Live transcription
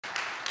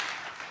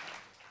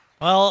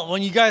Well,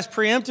 when you guys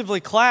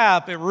preemptively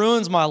clap, it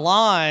ruins my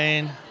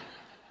line.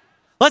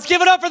 Let's give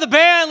it up for the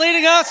band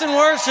leading us in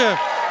worship.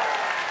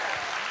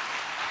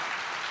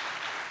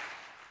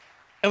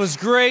 It was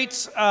great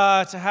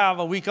to have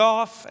a week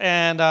off,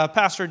 and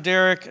Pastor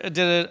Derek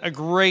did a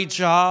great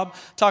job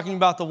talking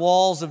about the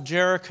walls of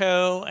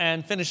Jericho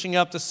and finishing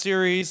up the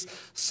series.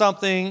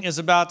 Something is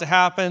about to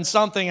happen.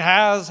 Something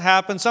has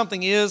happened.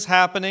 Something is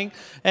happening.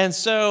 And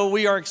so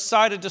we are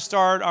excited to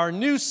start our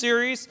new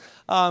series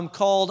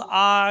called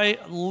I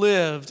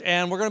Lived.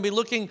 And we're going to be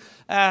looking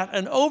at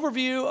an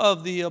overview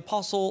of the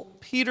Apostle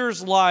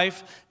Peter's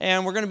life,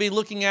 and we're going to be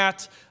looking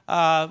at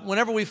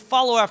whenever we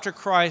follow after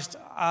Christ,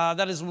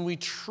 that is when we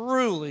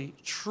truly,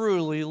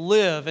 truly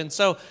live. And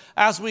so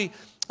as we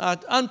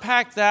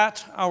unpack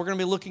that, we're going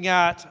to be looking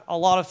at a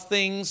lot of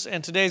things,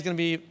 and today's going to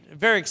be a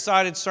very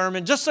excited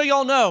sermon. Just so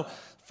y'all know,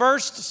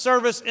 first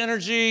service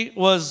energy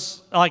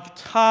was like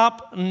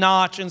top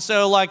notch, and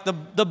so like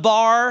the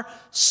bar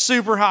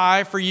super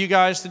high for you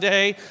guys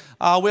today.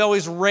 We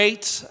always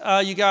rate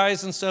you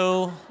guys, and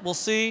so we'll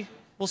see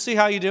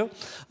how you do.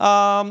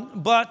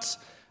 But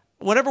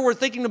whenever we're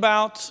thinking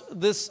about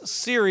this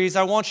series,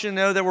 I want you to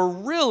know that we're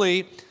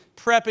really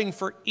prepping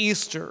for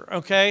Easter,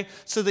 okay?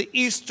 So the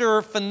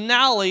Easter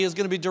finale is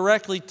going to be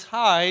directly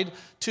tied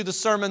to the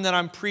sermon that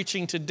I'm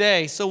preaching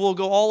today. So we'll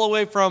go all the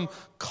way from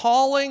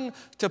calling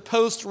to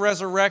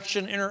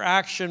post-resurrection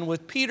interaction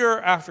with Peter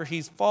after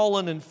he's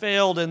fallen and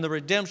failed in the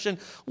redemption.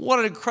 What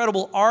an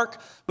incredible arc.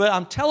 But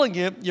I'm telling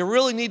you, you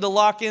really need to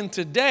lock in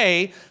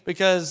today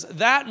because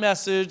that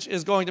message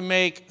is going to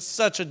make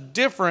such a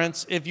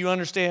difference if you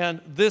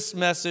understand this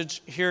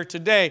message here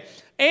today.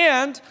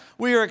 And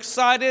we are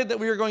excited that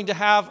we are going to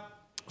have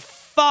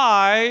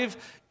 5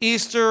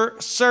 Easter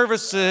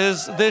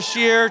services this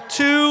year,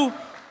 2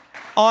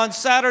 on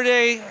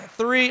Saturday,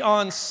 3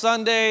 on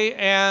Sunday,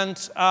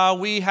 and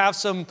we have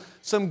some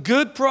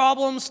good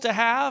problems to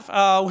have.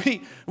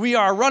 We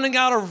are running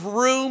out of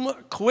room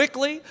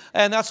quickly,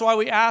 and that's why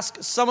we ask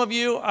some of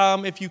you,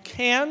 if you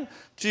can,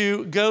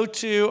 to go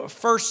to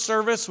first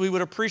service. We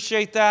would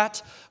appreciate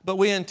that, but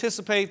we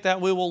anticipate that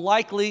we will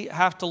likely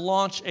have to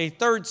launch a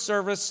third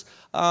service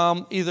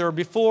either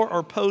before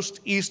or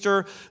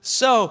post-Easter.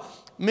 So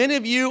many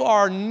of you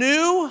are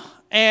new,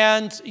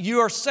 and you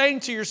are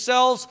saying to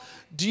yourselves,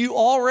 do you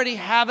already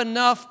have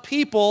enough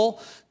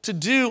people to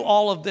do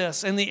all of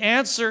this? And the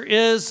answer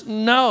is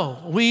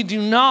no, we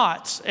do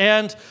not.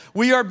 And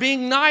we are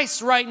being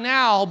nice right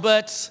now,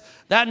 but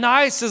that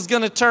nice is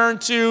going to turn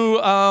to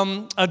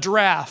a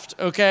draft,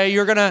 okay?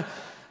 You're going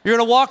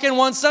to walk in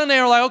one Sunday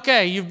and we're like,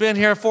 okay, you've been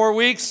here 4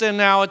 weeks and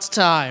now it's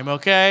time,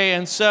 okay?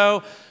 And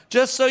so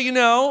just so you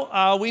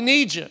know, we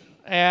need you.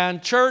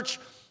 And church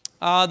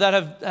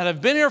that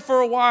have been here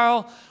for a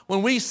while,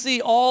 when we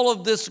see all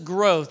of this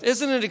growth,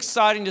 isn't it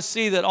exciting to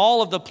see that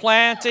all of the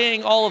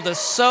planting, all of the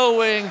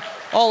sowing,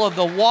 all of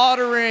the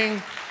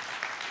watering,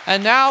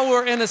 and now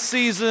we're in a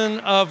season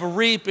of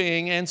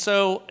reaping, and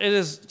so it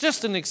is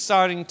just an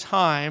exciting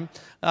time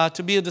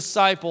to be a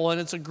disciple,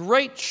 and it's a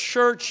great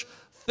church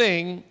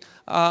thing.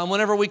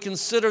 Whenever we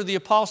consider the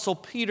Apostle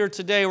Peter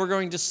today, we're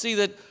going to see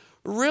that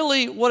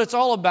really what it's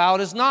all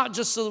about is not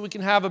just so that we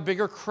can have a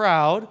bigger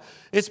crowd,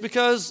 it's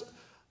because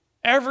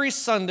every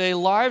Sunday,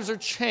 lives are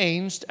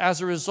changed as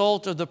a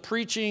result of the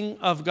preaching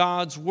of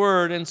God's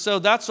Word. And so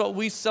that's what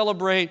we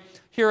celebrate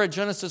here at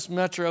Genesis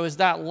Metro, is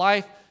that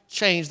life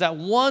change, that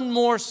one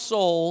more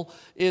soul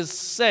is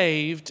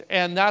saved.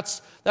 And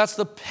that's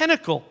the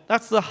pinnacle,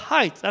 that's the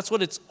height, that's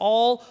what it's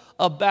all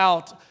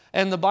about.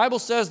 And the Bible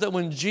says that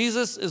when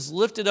Jesus is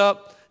lifted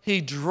up, He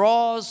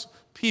draws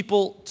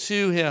people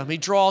to Him. He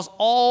draws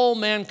all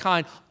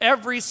mankind.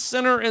 Every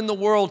sinner in the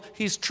world,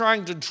 He's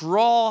trying to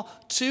draw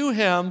to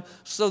Him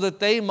so that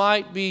they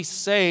might be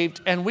saved.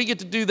 And we get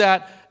to do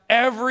that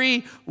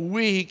every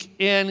week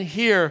in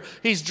here.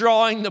 He's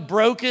drawing the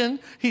broken.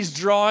 He's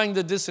drawing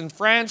the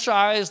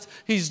disenfranchised.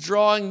 He's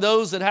drawing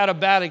those that had a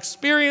bad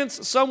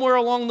experience somewhere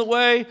along the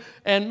way.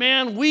 And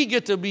man, we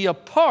get to be a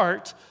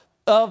part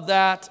of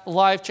that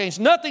life change.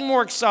 Nothing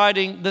more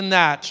exciting than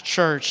that,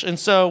 church. And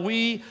so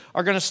we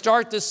are going to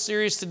start this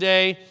series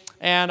today,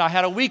 and I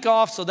had a week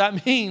off, so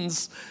that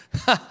means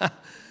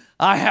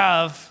I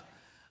have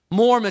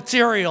more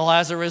material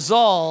as a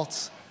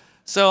result.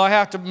 So I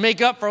have to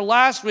make up for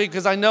last week,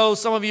 because I know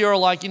some of you are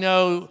like, we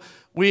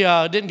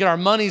didn't get our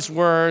money's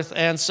worth,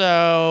 and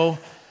so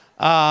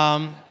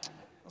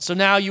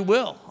now you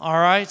will, all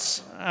right?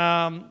 So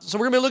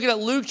we're going to be looking at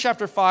Luke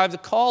chapter 5, the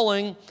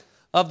calling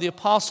of the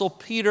Apostle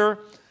Peter.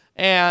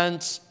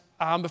 And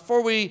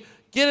before we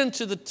get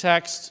into the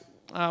text,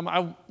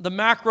 the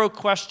macro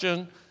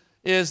question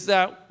is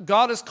that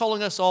God is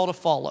calling us all to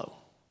follow.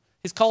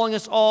 He's calling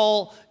us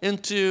all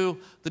into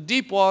the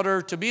deep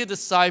water to be a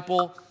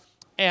disciple,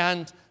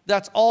 and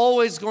that's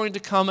always going to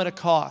come at a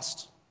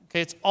cost.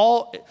 Okay,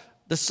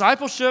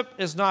 discipleship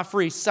is not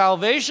free.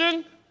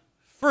 Salvation,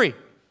 free.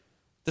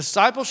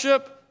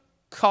 Discipleship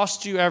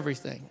costs you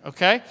everything,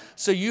 okay?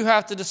 So you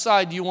have to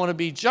decide, do you want to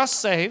be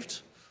just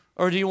saved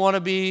or do you want to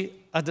be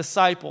a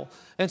disciple?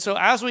 And so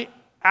as we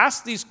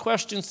ask these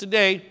questions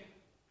today,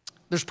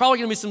 There's probably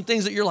going to be some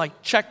things that you're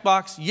like,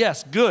 checkbox,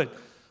 yes, good.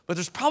 But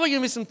there's probably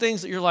going to be some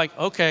things that you're like,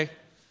 okay,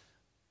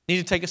 need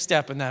to take a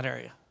step in that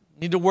area.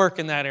 Need to work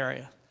in that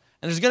area.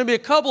 And there's going to be a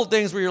couple of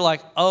things where you're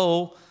like,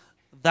 oh,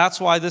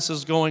 that's why this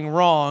is going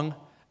wrong,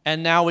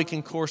 and now we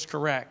can course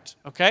correct,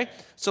 okay?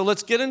 So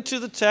let's get into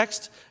the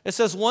text. It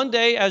says, one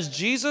day as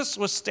Jesus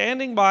was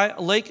standing by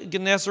Lake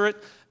Gennesaret,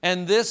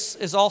 and this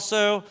is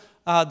also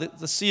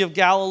the Sea of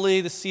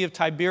Galilee, the Sea of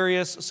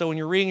Tiberias. So when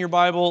you're reading your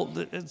Bible,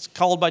 it's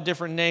called by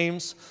different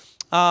names.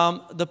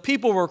 The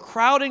people were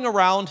crowding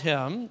around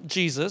him,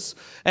 Jesus,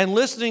 and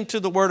listening to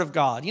the word of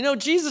God. You know,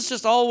 Jesus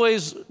just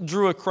always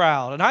drew a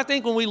crowd. And I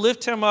think when we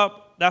lift him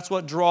up, that's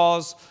what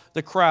draws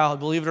the crowd,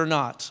 believe it or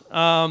not.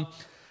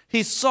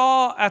 He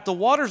saw at the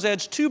water's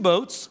edge 2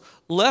 boats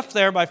left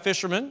there by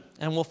fishermen,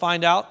 and we'll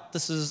find out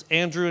this is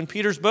Andrew and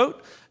Peter's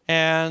boat.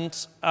 And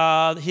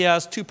he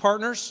has 2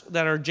 partners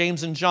that are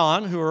James and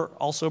John, who are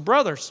also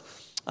brothers,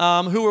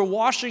 who were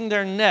washing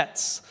their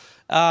nets.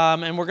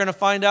 And we're going to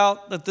find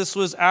out that this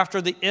was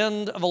after the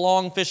end of a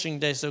long fishing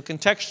day. So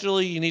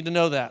contextually, you need to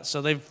know that.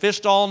 So they've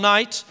fished all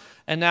night,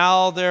 and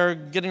now they're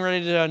getting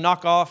ready to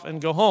knock off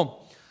and go home.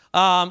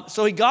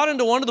 So he got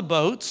into one of the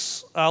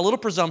boats, a little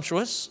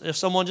presumptuous. If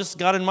someone just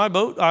got in my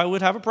boat, I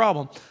would have a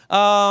problem.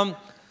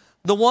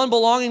 The one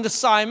belonging to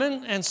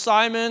Simon, and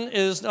Simon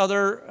is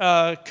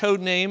another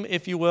code name,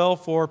 if you will,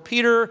 for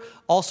Peter,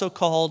 also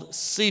called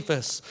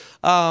Cephas.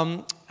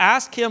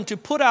 Asked him to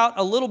put out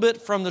a little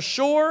bit from the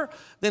shore.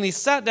 Then he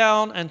sat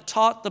down and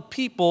taught the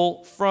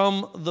people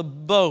from the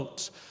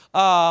boat.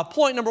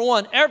 Point number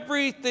 1,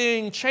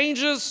 everything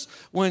changes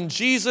when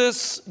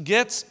Jesus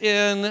gets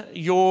in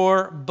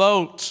your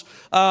boat.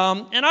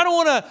 And I don't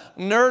want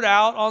to nerd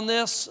out on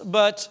this,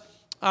 but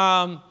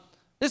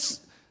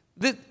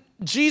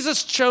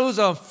Jesus chose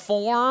a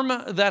form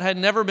that had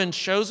never been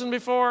chosen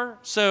before.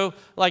 So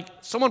like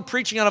someone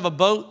preaching out of a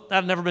boat, that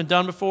had never been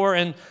done before.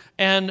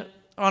 And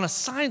on a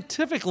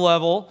scientific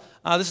level,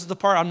 this is the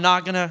part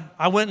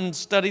I went and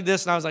studied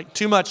this and I was like,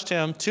 too much,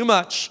 Tim, too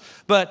much.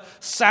 But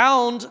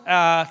sound,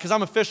 because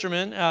I'm a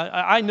fisherman,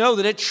 I know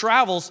that it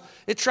travels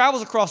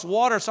across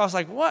water. So I was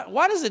like,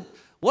 why does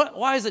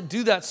it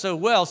do that so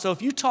well? So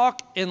if you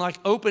talk in like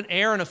open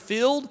air in a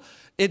field,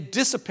 it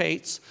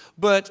dissipates,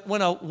 but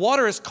when a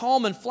water is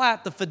calm and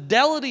flat, the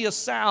fidelity of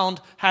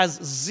sound has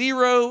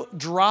 0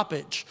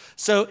 droppage.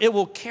 So it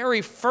will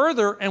carry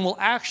further and will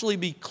actually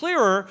be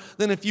clearer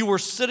than if you were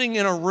sitting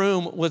in a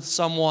room with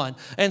someone.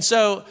 And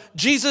so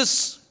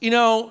Jesus, you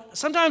know,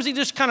 sometimes he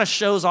just kind of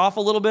shows off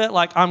a little bit,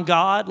 like, I'm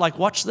God, like,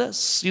 watch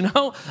this, you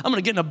know? I'm going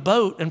to get in a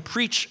boat and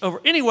preach over.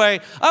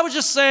 Anyway, I was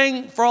just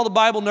saying, for all the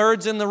Bible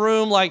nerds in the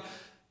room, like,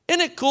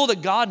 isn't it cool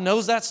that God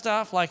knows that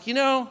stuff? Like, you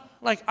know,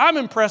 like, I'm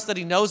impressed that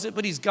he knows it,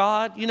 but he's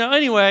God. You know,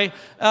 anyway,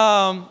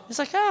 he's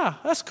like,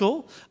 that's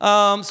cool.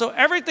 So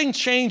everything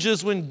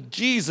changes when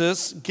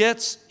Jesus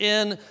gets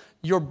in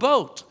your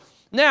boat.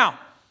 Now,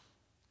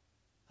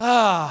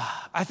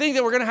 I think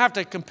that we're going to have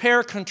to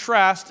compare,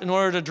 contrast in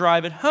order to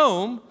drive it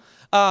home.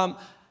 Can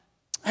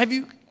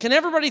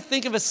everybody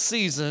think of a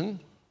season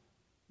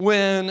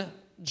when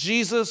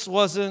Jesus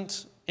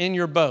wasn't in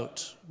your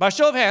boat? By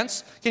show of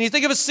hands, can you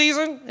think of a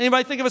season?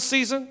 Anybody think of a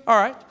season? All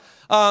right.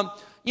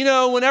 You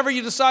know, whenever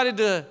you decided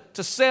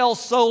to sail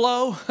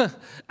solo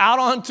out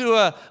onto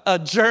a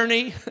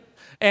journey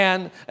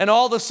and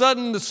all of a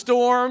sudden the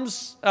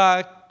storms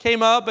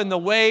came up and the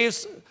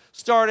waves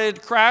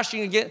started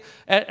crashing again.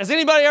 Has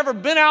anybody ever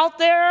been out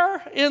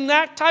there in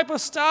that type of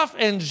stuff?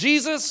 And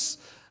Jesus,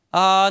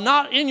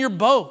 not in your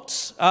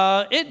boat.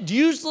 It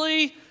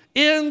usually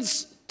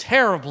ends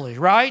terribly,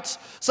 right?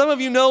 Some of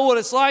you know what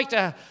it's like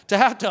to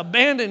have to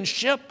abandon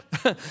ship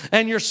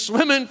and you're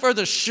swimming for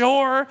the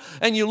shore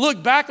and you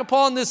look back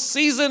upon this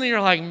season and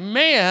you're like,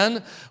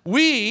 man,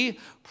 we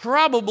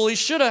probably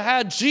should have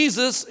had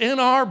Jesus in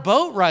our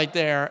boat right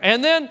there.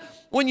 And then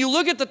when you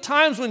look at the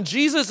times when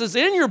Jesus is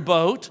in your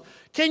boat,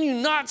 can you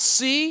not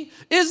see?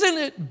 Isn't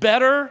it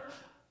better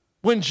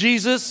when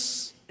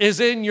Jesus is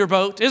in your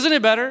boat? Isn't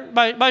it better?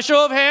 By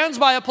show of hands,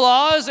 by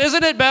applause,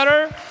 isn't it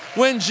better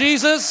when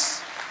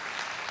Jesus...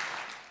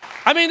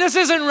 I mean, this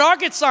isn't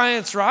rocket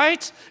science,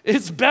 right?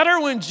 It's better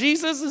when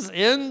Jesus is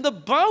in the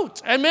boat.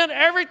 And man,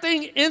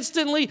 everything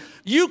instantly,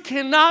 you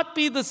cannot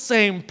be the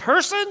same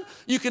person.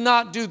 You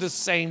cannot do the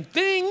same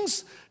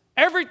things.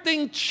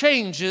 Everything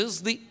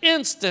changes the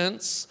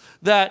instance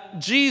that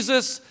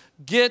Jesus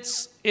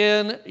gets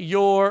in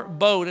your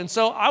boat. And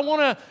so I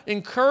want to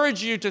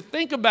encourage you to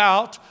think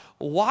about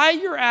why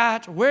you're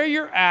at, where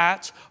you're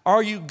at.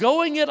 Are you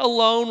going it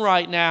alone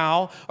right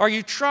now? Are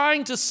you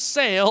trying to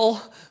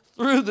sail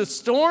through the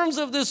storms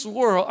of this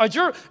world?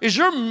 Is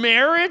your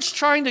marriage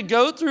trying to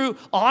go through,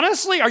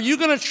 honestly, are you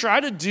going to try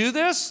to do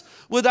this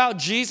without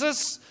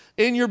Jesus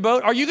in your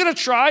boat? Are you going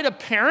to try to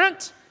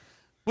parent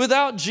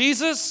without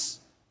Jesus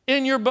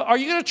in your boat? Are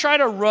you going to try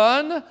to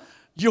run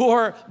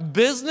your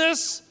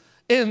business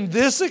in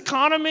this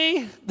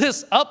economy,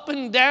 this up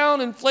and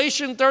down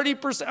inflation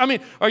 30%? I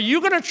mean, are you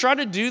going to try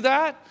to do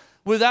that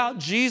without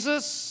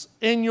Jesus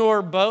in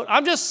your boat?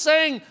 I'm just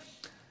saying,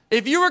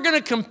 if you were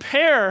going to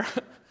compare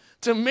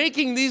to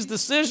making these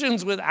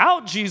decisions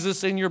without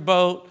Jesus in your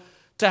boat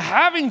to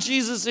having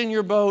Jesus in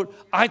your boat,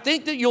 I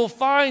think that you'll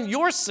find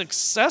your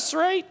success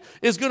rate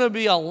is going to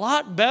be a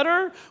lot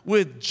better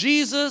with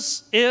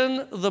Jesus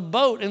in the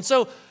boat. And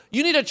so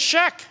you need to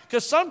check,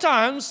 because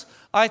sometimes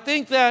I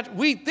think that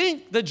we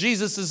think that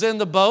Jesus is in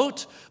the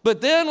boat, but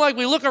then like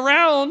we look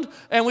around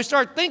and we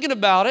start thinking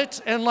about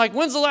it, and like,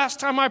 when's the last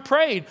time I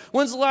prayed?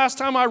 When's the last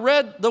time I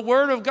read the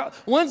Word of God?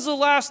 When's the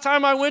last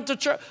time I went to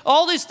church?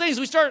 All these things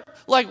we start,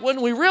 like when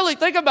we really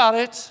think about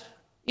it,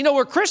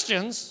 we're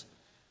Christians,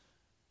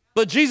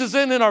 but Jesus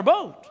isn't in our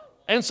boat.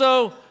 And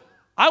so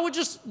I would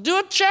just do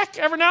a check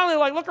every now and then,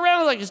 like look around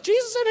and like, is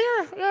Jesus in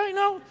here?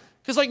 Yeah,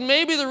 because like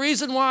maybe the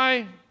reason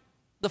why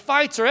the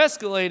fights are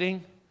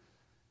escalating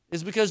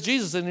is because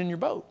Jesus isn't in your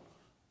boat.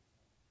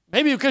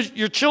 Maybe because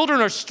your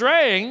children are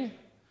straying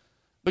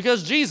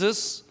because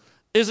Jesus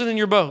isn't in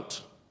your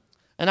boat.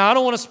 And I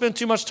don't want to spend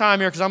too much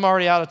time here because I'm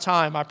already out of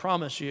time, I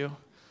promise you.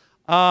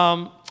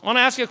 I want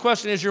to ask you a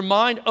question. Is your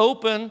mind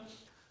open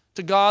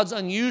to God's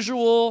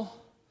unusual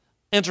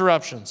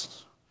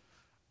interruptions?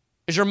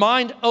 Is your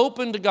mind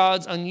open to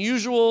God's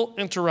unusual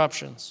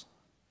interruptions?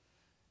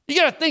 You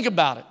got to think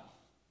about it.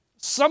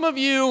 Some of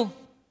you,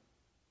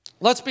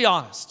 let's be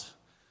honest,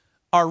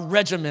 are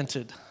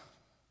regimented.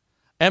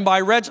 And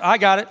by I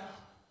got it.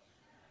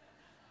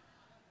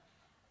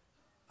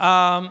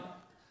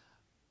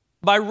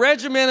 By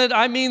regimented,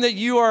 I mean that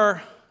you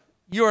are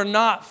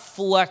not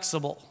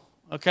flexible,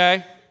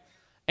 okay?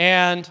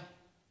 And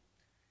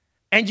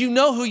you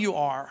know who you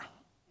are.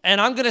 And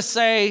I'm going to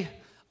say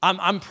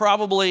I'm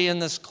probably in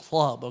this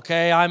club,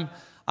 okay? I'm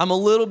a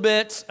little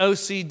bit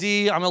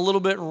OCD. I'm a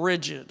little bit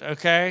rigid,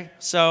 okay?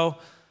 So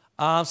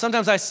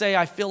sometimes I say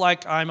I feel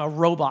like I'm a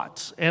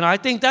robot, and I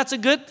think that's a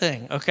good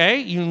thing,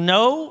 okay?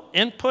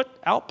 Input,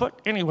 output,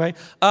 anyway.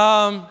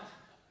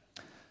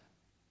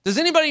 Does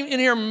anybody in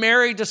here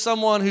married to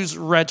someone who's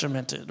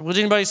regimented? Would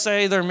anybody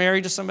say they're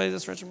married to somebody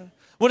that's regimented?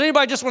 Would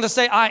anybody just want to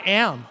say, I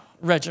am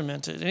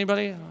regimented?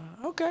 Anybody?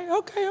 Okay.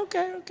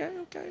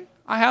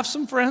 I have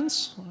some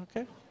friends,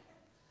 okay.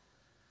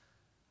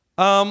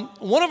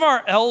 One of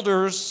our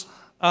elders,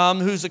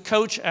 who's a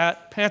coach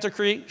at Panther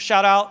Creek,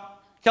 shout out,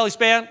 Kelly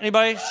Span,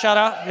 anybody? Shout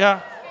out,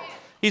 yeah.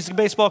 He's a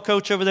baseball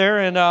coach over there,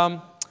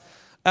 and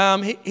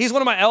he's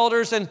one of my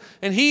elders, and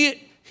he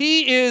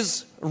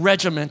is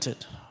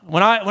regimented.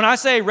 When I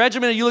say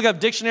regimented, you look up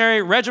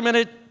dictionary,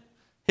 regimented,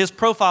 his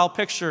profile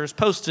picture is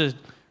posted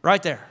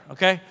right there,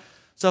 okay?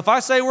 So if I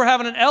say we're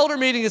having an elder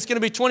meeting, it's going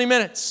to be 20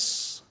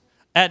 minutes.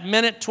 At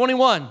minute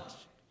 21,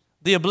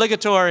 the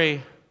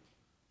obligatory.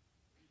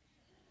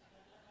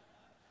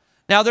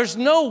 Now, there's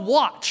no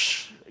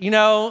watch,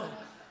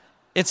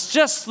 it's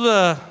just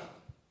the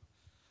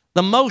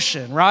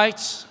motion,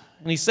 right?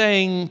 And he's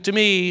saying to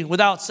me,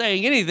 without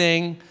saying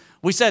anything,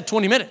 we said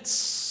 20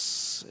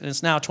 minutes, and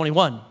it's now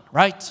 21,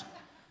 right?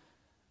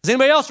 Is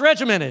anybody else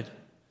regimented?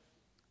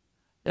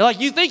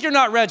 Like, you think you're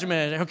not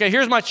regimented. Okay,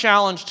 here's my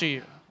challenge to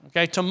you.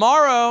 Okay,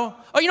 tomorrow,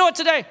 you know what,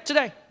 today,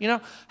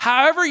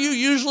 however you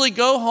usually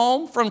go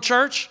home from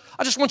church,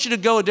 I just want you to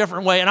go a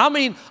different way. And I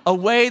mean a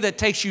way that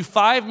takes you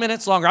 5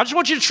 minutes longer. I just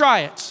want you to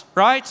try it,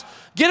 right?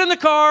 Get in the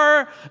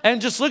car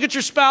and just look at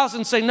your spouse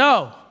and say,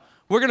 no,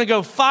 we're going to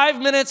go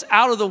 5 minutes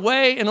out of the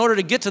way in order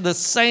to get to the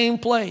same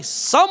place.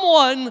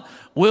 Someone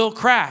will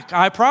crack,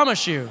 I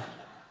promise you.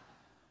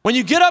 When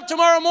you get up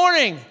tomorrow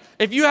morning,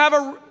 if you have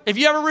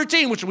a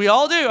routine, which we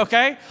all do,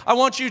 okay, I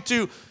want you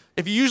to,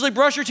 if you usually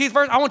brush your teeth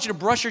first, I want you to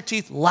brush your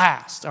teeth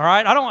last, all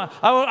right? I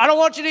don't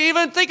want you to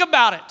even think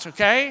about it,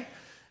 okay?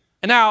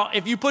 And now,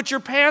 if you put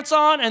your pants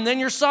on and then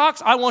your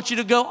socks, I want you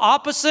to go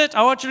opposite.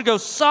 I want you to go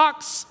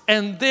socks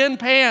and then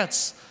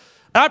pants.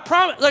 And I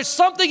promise, like,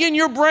 something in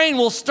your brain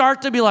will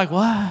start to be like,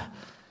 what?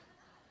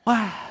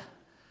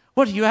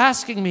 What are you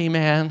asking me,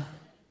 man?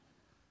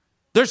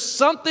 There's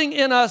something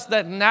in us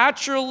that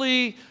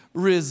naturally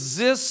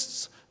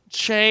resists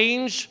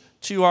change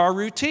to our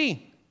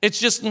routine. It's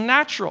just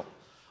natural.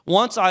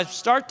 Once I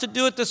start to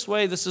do it this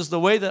way, this is the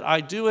way that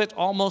I do it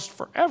almost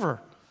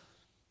forever.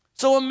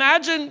 So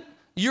imagine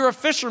you're a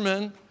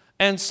fisherman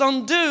and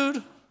some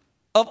dude,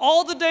 of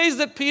all the days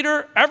that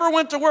Peter ever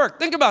went to work,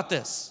 think about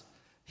this.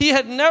 He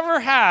had never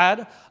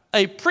had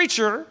a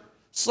preacher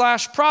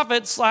 /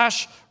 prophet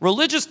 /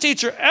 religious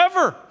teacher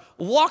ever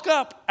walk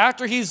up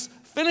after he's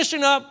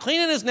finishing up,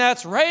 cleaning his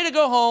nets, ready to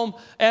go home,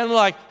 and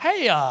like,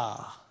 hey,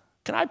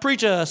 can I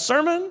preach a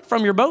sermon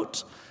from your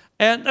boat?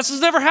 And this has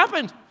never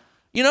happened,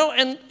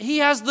 and he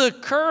has the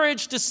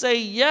courage to say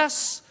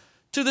yes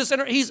to this.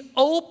 He's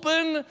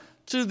open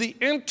to the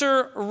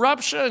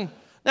interruption.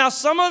 Now,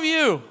 some of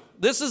you,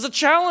 this is a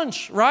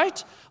challenge,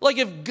 right? Like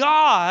if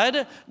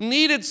God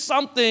needed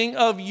something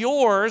of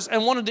yours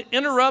and wanted to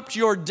interrupt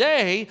your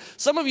day,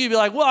 some of you would be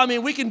like, well, I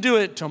mean, we can do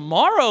it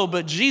tomorrow,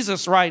 but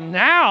Jesus, right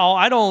now,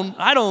 I don't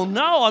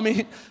know. I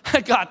mean, I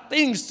got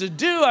things to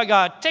do. I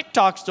got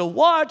TikToks to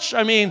watch.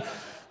 I mean,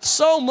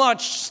 so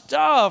much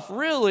stuff,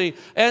 really.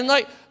 And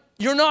like,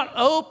 you're not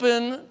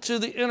open to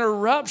the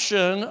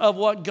interruption of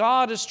what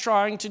God is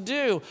trying to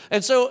do.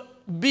 And so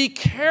be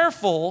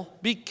careful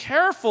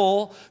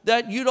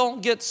that you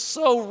don't get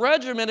so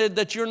regimented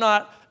that you're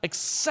not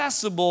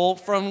accessible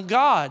from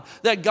God.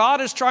 That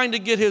God is trying to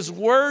get his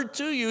word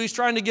to you. He's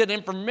trying to get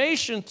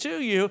information to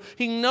you.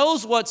 He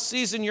knows what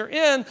season you're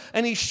in,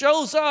 and he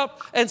shows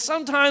up, and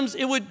sometimes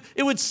it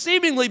would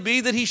seemingly be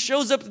that he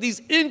shows up at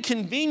these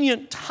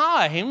inconvenient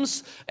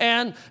times,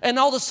 and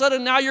all of a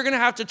sudden now you're going to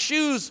have to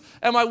choose,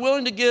 am I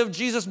willing to give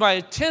Jesus my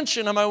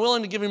attention? Am I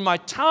willing to give him my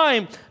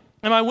time?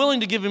 Am I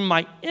willing to give him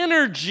my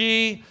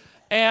energy?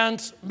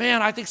 And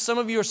man, I think some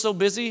of you are so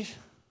busy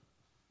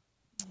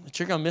that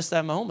you're going to miss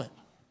that moment.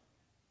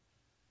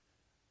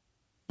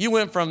 You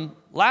went from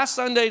last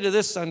Sunday to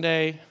this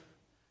Sunday,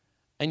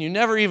 and you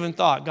never even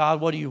thought,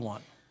 God, what do you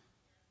want?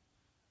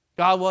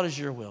 God, what is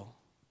your will?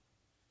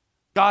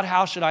 God,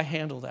 how should I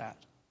handle that?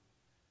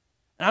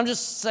 And I'm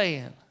just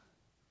saying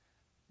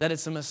that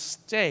it's a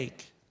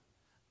mistake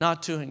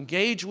not to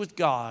engage with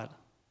God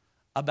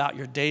about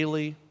your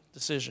daily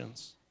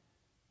decisions.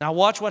 Now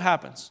watch what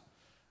happens.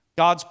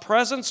 God's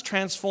presence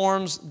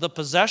transforms the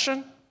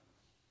possession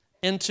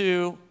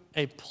into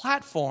a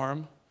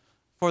platform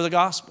for the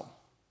gospel.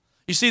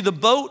 You see, the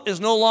boat is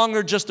no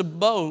longer just a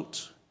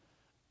boat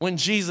when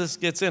Jesus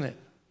gets in it.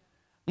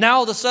 Now,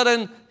 all of a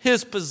sudden,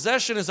 his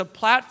possession is a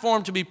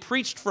platform to be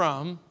preached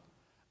from,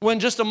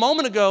 when just a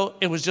moment ago,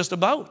 it was just a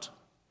boat.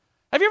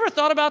 Have you ever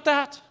thought about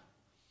that?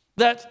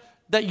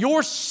 That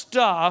your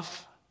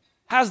stuff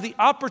has the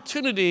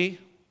opportunity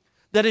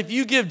that if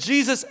you give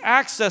Jesus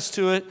access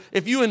to it,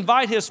 if you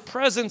invite his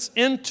presence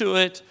into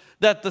it,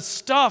 that the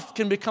stuff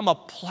can become a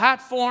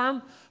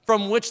platform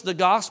from which the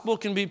gospel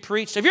can be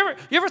preached. Have you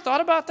ever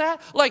thought about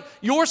that? Like,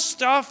 your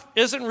stuff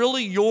isn't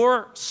really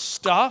your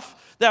stuff,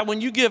 that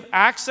when you give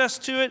access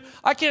to it,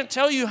 I can't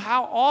tell you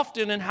how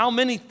often and how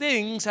many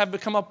things have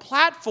become a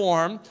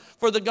platform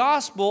for the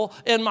gospel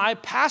in my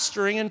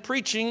pastoring and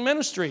preaching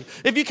ministry.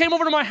 If you came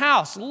over to my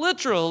house,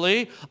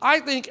 literally,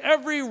 I think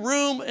every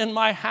room in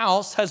my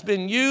house has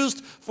been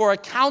used for a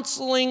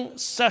counseling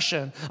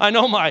session. I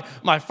know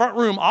my front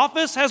room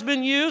office has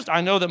been used.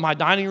 I know that my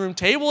dining room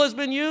table has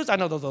been used. I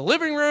know that the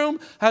living room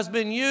has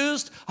been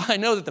used. I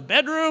know that the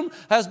bedroom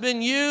has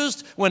been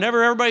used.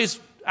 Whenever everybody's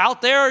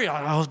out there,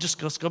 oh,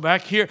 let's go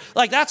back here.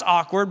 Like, that's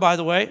awkward, by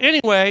the way.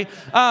 Anyway,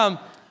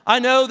 I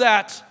know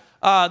that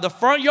the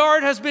front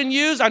yard has been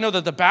used. I know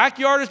that the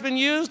backyard has been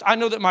used. I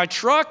know that my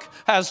truck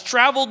has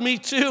traveled me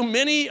to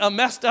many a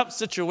messed up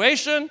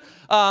situation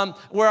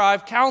where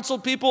I've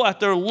counseled people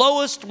at their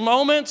lowest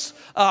moments.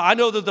 I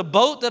know that the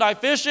boat that I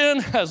fish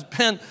in has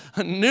been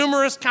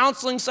numerous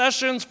counseling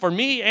sessions for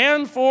me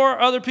and for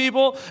other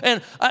people.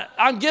 And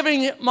I'm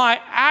giving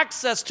my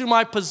access to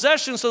my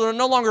possessions so they're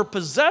no longer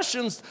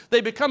possessions.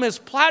 They become his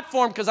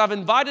platform because I've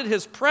invited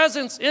his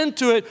presence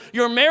into it.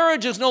 Your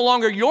marriage is no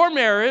longer your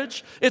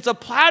marriage. It's a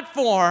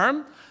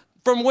platform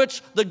from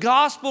which the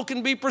gospel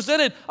can be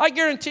presented. I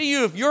guarantee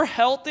you, if you're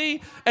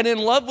healthy and in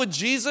love with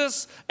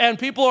Jesus and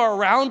people are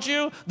around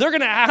you, they're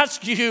going to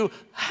ask you,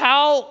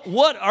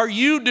 what are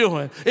you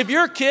doing? If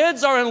your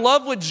kids are in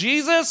love with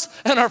Jesus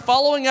and are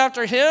following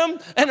after him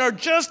and are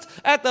just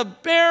at the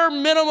bare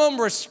minimum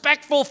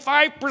respectful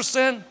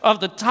 5%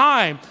 of the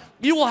time,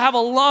 you will have a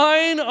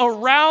line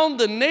around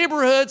the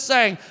neighborhood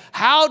saying,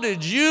 how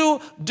did you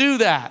do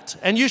that?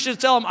 And you should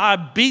tell them, I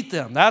beat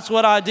them. That's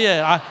what I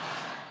did.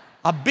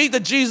 I beat the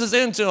Jesus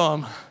into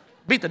him,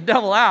 beat the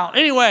devil out.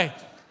 Anyway,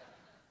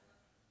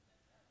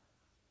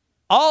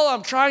 all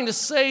I'm trying to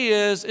say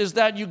is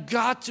that you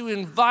got to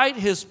invite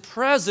his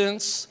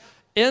presence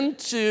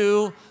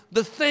into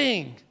the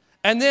thing.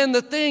 And then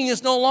the thing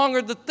is no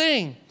longer the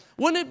thing.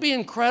 Wouldn't it be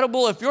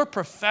incredible if your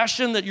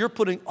profession that you're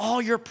putting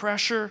all your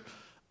pressure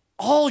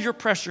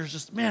is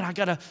just, man, I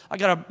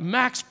gotta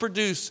max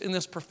produce in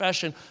this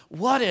profession.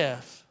 What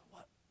if,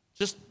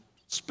 just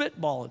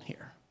spitballing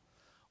here,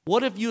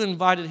 what if you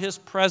invited his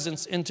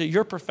presence into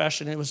your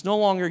profession? It was no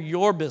longer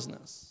your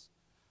business.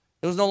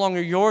 It was no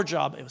longer your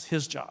job. It was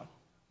his job.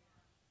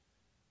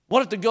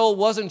 What if the goal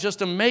wasn't just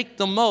to make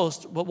the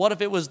most, but what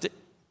if it was to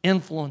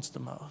influence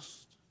the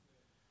most?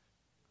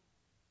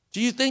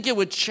 Do you think it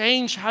would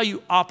change how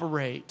you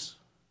operate?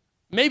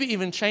 Maybe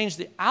even change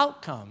the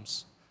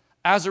outcomes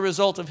as a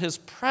result of his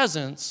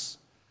presence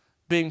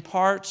being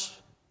part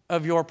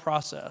of your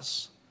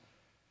process?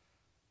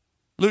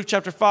 Luke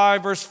chapter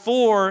 5, verse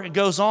 4, it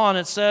goes on.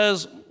 It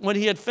says, when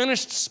he had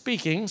finished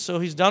speaking, so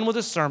he's done with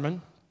his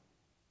sermon,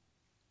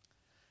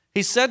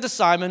 he said to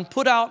Simon,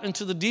 put out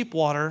into the deep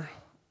water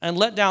and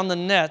let down the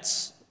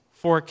nets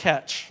for a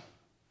catch.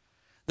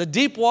 The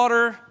deep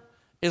water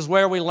is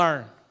where we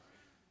learn.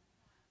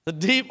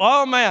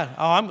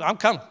 I'm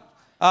coming.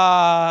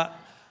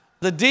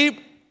 The deep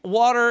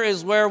water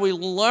is where we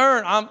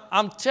learn.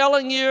 I'm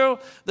telling you,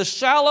 the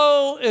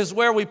shallow is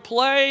where we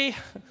play.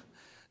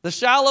 The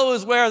shallow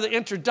is where the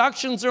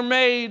introductions are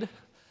made.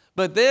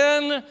 But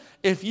then,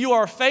 if you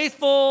are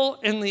faithful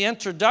in the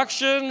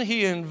introduction,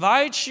 he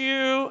invites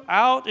you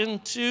out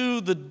into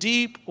the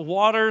deep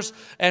waters,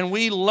 and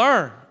we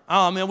learn.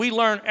 We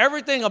learn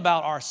everything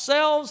about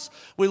ourselves.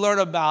 We learn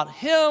about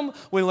him.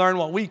 We learn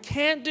what we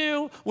can't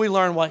do. We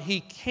learn what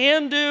he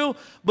can do.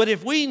 But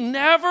if we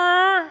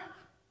never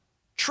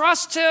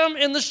trust him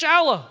in the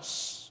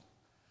shallows,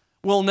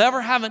 we'll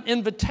never have an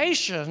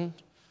invitation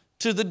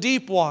to the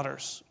deep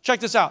waters.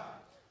 Check this out.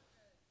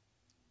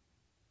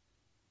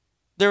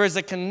 There is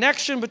a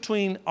connection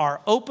between our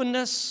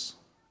openness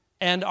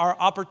and our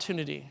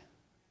opportunity,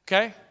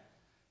 okay?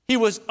 He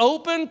was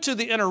open to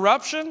the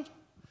interruption,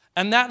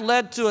 and that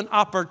led to an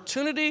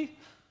opportunity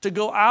to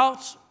go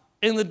out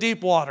in the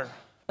deep water.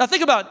 Now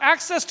think about it.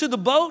 Access to the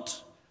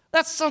boat.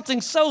 That's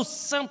something so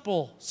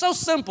simple, so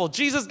simple.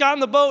 Jesus got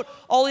in the boat.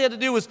 All he had to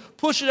do was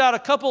push it out a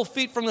couple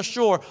feet from the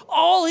shore.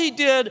 All he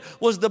did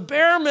was the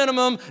bare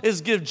minimum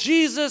is give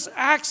Jesus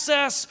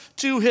access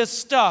to his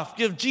stuff,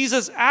 give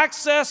Jesus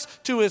access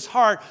to his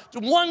heart.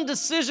 One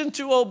decision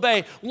to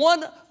obey,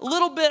 one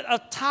little bit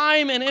of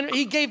time, and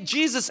he gave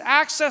Jesus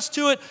access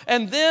to it.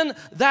 And then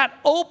that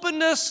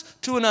openness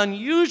to an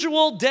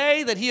unusual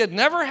day that he had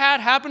never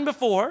had happen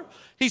before,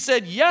 he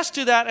said yes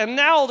to that, and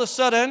now all of a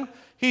sudden,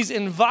 he's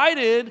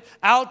invited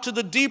out to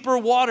the deeper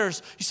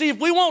waters. You see, if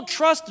we won't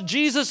trust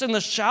Jesus in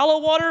the shallow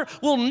water,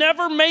 we'll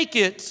never make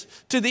it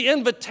to the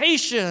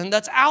invitation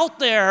that's out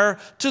there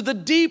to the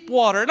deep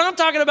water. And I'm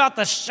talking about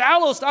the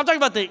shallow stuff. I'm talking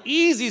about the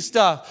easy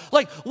stuff.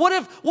 Like, what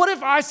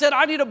if I said,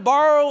 I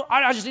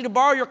just need to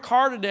borrow your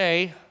car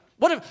today?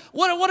 What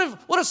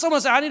if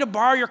someone said, I need to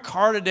borrow your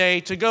car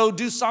today to go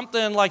do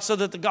something like so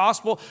that the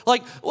gospel,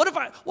 like, what if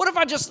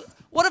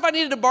I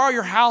needed to borrow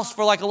your house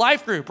for like a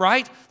life group,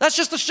 right? That's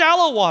just the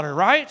shallow water,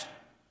 right?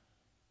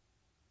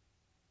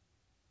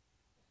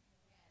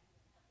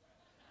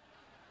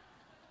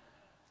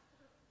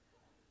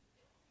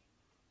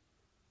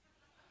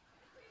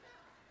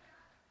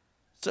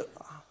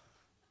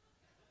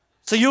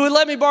 So you would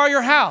let me borrow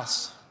your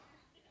house?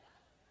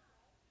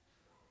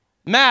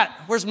 Matt,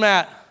 where's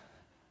Matt?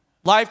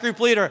 Life group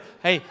leader.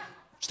 Hey,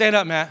 stand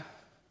up, Matt.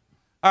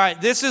 All right,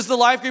 this is the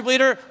life group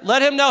leader.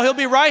 Let him know. He'll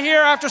be right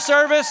here after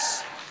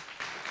service.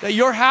 That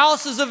your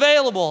house is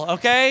available,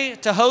 okay,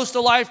 to host a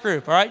life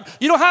group, all right?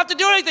 You don't have to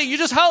do anything. You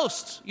just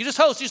host. You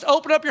just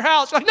open up your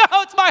house. You're like,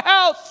 no, it's my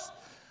house.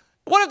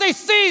 What if they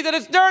see that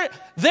it's dirty?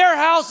 Their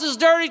house is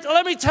dirty.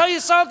 Let me tell you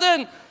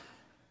something.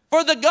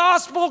 For the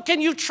gospel,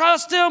 can you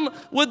trust him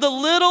with the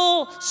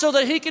little so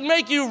that he can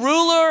make you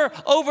ruler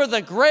over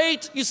the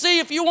great? You see,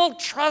 if you won't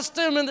trust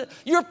him,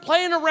 you're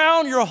playing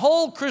around your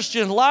whole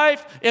Christian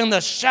life in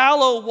the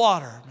shallow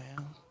water,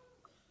 man.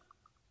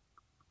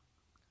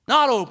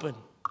 Not open.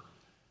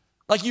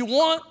 Like you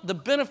want the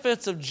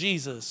benefits of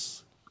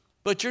Jesus,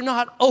 but you're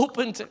not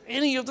open to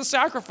any of the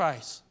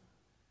sacrifice.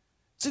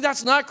 See,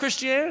 that's not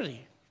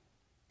Christianity.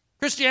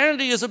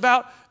 Christianity is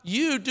about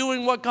you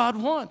doing what God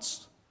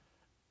wants.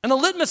 And the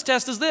litmus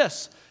test is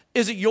this.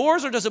 Is it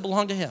yours or does it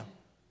belong to him?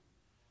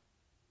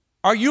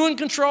 Are you in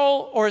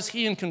control or is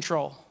he in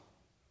control?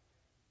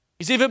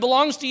 You see, if it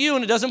belongs to you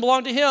and it doesn't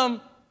belong to him,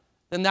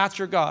 then that's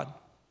your God.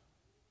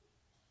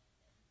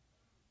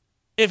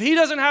 If he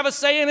doesn't have a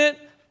say in it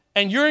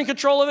and you're in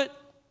control of it,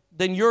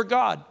 then you're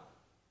God.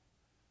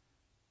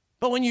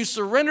 But when you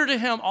surrender to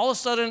him, all of a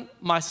sudden,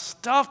 my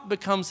stuff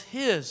becomes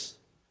his.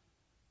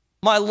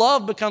 My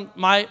love becomes,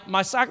 my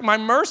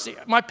mercy,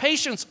 my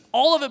patience,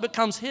 all of it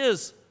becomes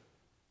his.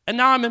 And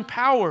now I'm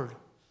empowered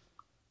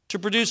to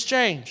produce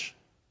change.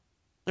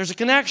 There's a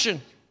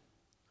connection.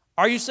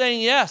 Are you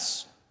saying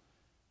yes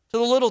to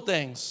the little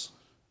things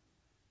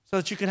so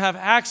that you can have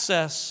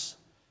access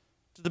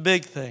to the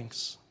big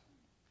things?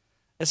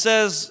 It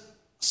says,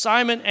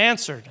 Simon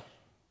answered.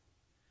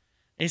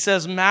 He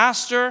says,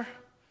 Master,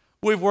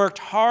 we've worked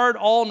hard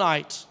all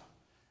night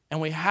and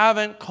we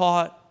haven't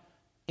caught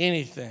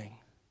anything.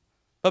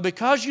 But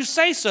because you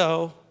say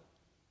so,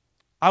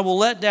 I will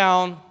let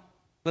down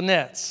the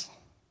nets.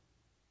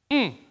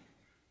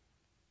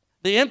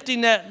 The empty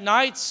net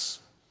nights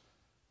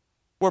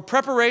were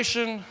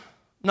preparation,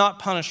 not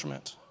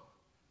punishment.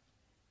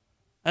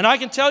 And I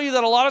can tell you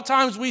that a lot of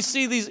times we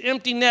see these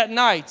empty net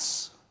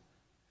nights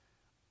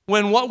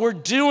when what we're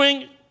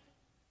doing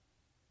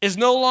is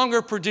no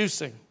longer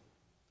producing.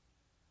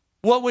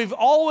 What we've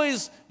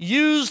always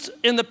used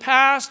in the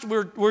past,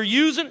 we're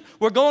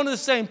going to the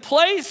same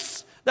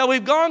place that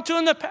we've gone to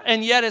in the past,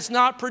 and yet it's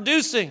not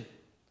producing.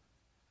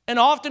 And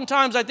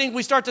oftentimes I think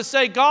we start to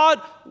say, God,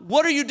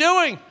 what are you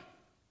doing?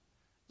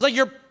 It's like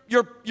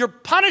you're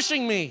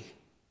punishing me.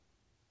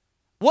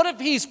 What if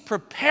he's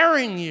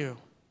preparing you?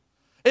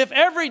 If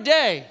every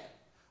day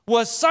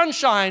was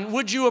sunshine,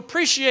 would you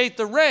appreciate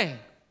the rain?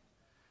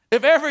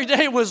 If every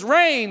day was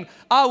rain,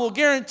 I will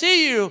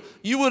guarantee you,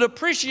 you would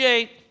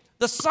appreciate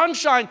The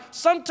sunshine,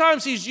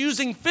 sometimes he's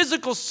using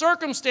physical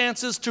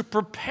circumstances to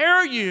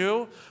prepare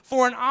you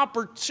for an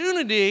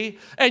opportunity,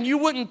 and you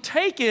wouldn't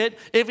take it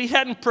if he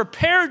hadn't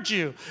prepared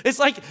you. It's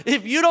like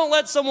if you don't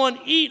let someone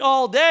eat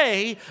all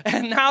day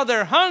and now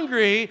they're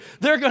hungry,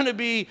 they're going to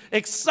be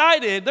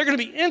excited, they're going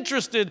to be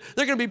interested,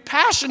 they're going to be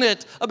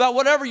passionate about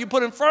whatever you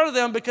put in front of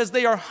them because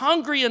they are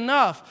hungry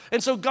enough.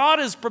 And so God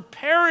is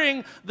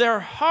preparing their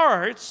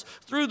hearts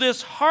through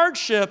this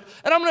hardship.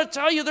 And I'm going to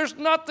tell you, there's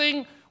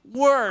nothing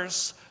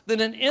worse than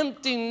an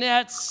empty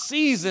net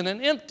season,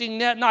 an empty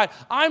net night.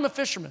 I'm a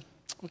fisherman,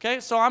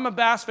 okay? So I'm a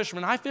bass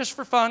fisherman. I fish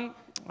for fun.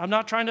 I'm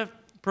not trying to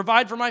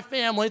provide for my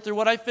family through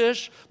what I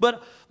fish,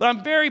 but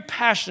I'm very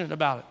passionate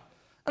about it.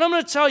 And I'm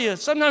going to tell you,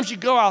 sometimes you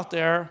go out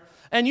there,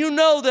 and you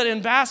know that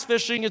in bass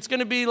fishing, it's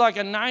going to be like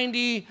a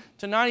 90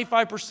 to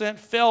 95%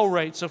 fail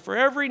rate. So for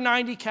every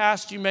 90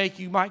 casts you make,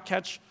 you might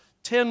catch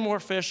 10 more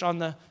fish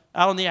out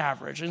on the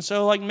average. And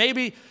so like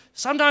maybe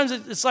sometimes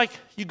it's like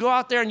you go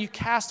out there and you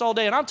cast all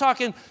day. And I'm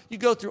talking, you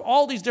go through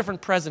all these different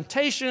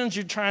presentations.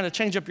 You're trying to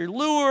change up your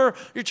lure.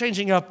 You're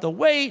changing up the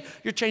weight.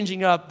 You're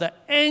changing up the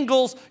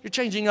angles. You're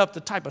changing up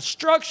the type of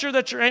structure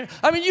that you're in.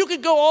 I mean, you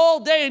could go all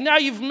day and now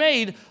you've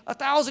made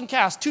 1,000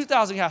 casts,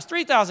 2,000 casts,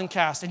 3,000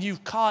 casts, and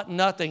you've caught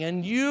nothing.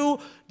 And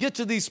you get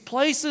to these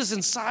places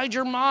inside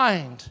your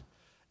mind.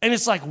 And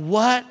it's like,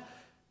 what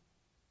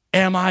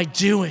am I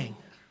doing?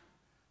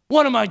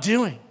 What am I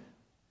doing?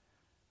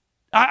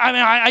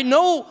 I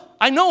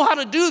know how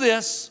to do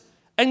this,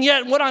 and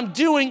yet what I'm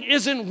doing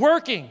isn't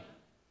working.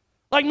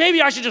 Like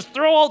maybe I should just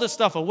throw all this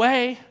stuff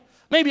away.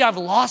 Maybe I've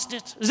lost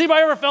it. Has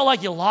anybody ever felt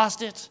like you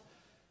lost it?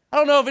 I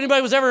don't know if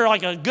anybody was ever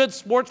like a good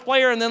sports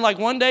player, and then like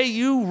one day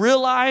you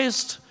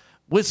realized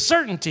with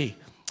certainty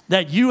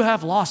that you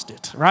have lost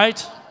it,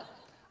 right?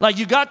 Like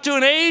you got to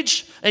an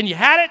age and you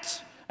had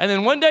it, and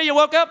then one day you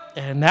woke up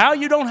and now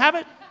you don't have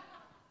it.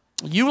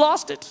 You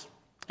lost it.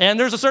 And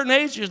there's a certain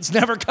age, it's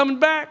never coming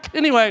back.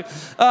 Anyway,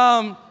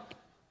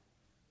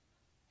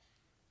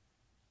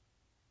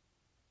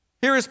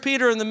 here is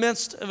Peter in the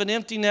midst of an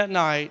empty net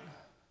night.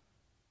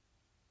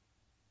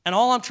 And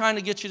all I'm trying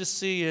to get you to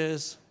see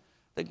is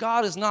that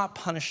God is not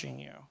punishing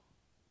you.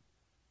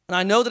 And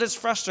I know that it's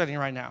frustrating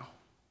right now.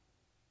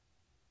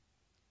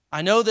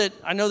 I know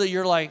that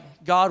you're like,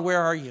 God,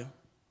 where are you?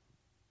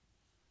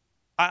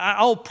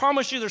 I'll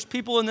promise you there's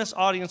people in this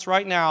audience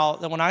right now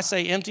that when I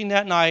say empty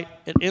net night,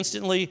 it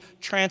instantly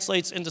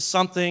translates into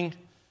something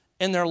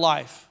in their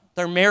life.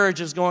 Their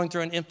marriage is going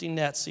through an empty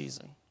net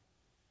season.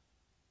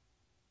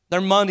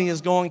 Their money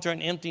is going through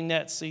an empty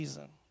net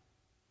season.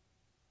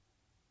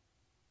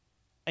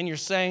 And you're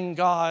saying,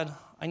 God,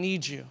 I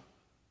need you.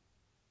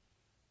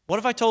 What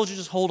if I told you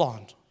just hold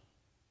on?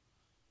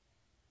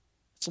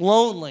 It's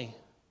lonely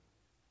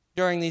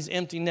during these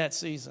empty net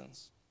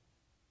seasons.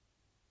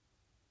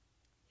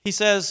 He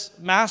says,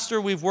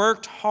 Master, we've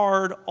worked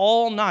hard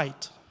all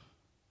night,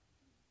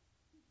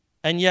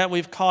 and yet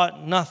we've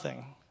caught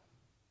nothing.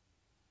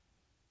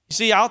 You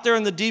see, out there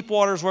in the deep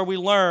waters where we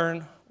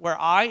learn where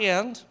I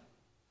end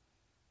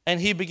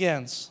and he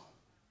begins.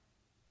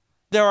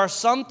 There are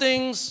some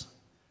things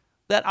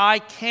that I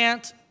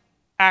can't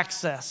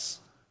access.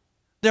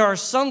 There are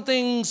some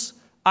things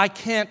I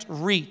can't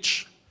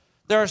reach.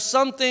 There are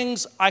some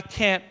things I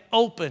can't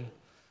open.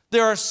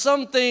 There are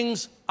some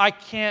things I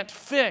can't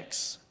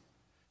fix.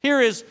 Here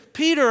is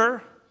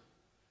Peter,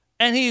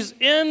 and he's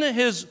in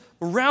his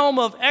realm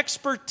of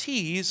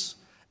expertise,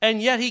 and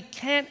yet he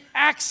can't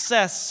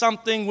access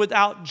something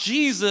without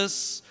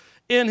Jesus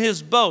in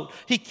his boat.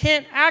 He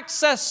can't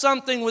access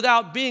something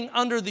without being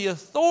under the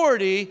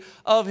authority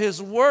of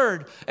his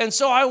word. And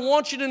so I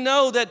want you to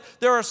know that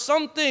there are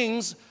some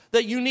things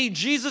that you need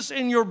Jesus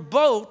in your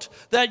boat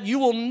that you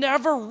will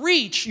never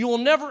reach, you will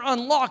never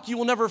unlock, you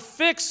will never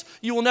fix,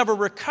 you will never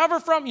recover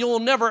from, you will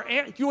never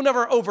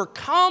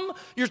overcome.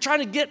 You're trying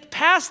to get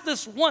past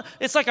this one.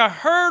 It's like a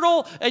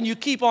hurdle, and you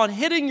keep on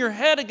hitting your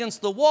head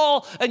against the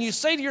wall, and you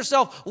say to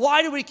yourself,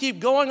 why do we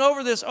keep going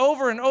over this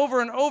over and over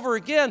and over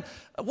again?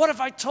 What if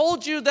I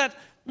told you that,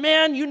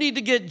 man, you need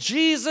to get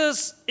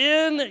Jesus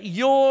in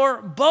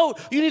your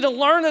boat? You need to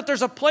learn that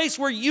there's a place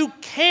where you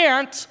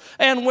can't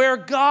and where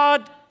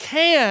God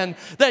can.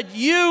 That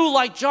you,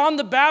 like John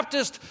the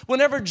Baptist,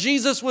 whenever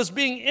Jesus was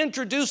being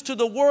introduced to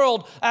the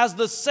world as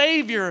the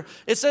Savior,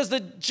 it says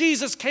that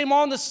Jesus came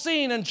on the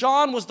scene, and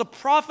John was the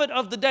prophet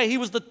of the day. He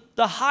was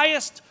the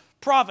highest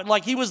prophet.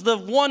 Like he was the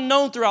one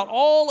known throughout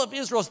all of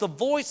Israel as the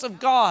voice of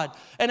God.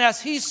 And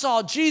as he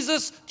saw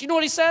Jesus, do you know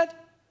what he said?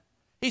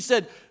 He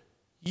said,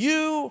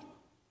 you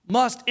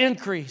must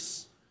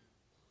increase,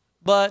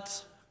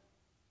 but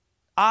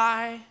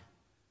I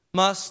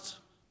must.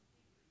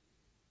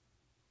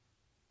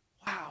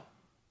 Wow.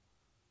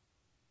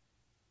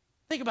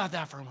 Think about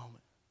that for a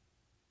moment.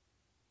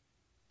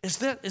 Is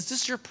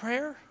this your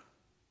prayer?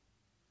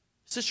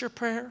 Is this your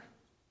prayer?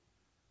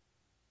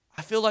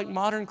 I feel like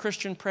modern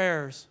Christian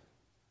prayers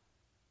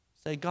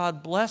say,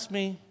 God, bless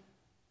me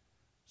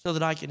so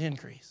that I can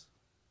increase.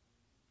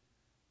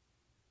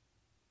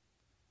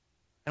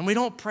 And we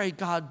don't pray,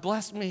 God,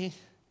 bless me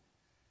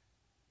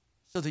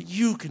so that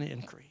you can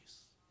increase.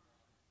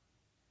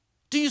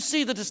 Do you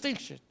see the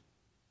distinction?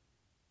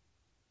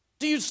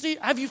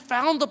 Have you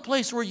found the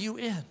place where you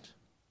end?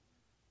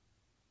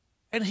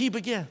 And he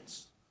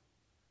begins.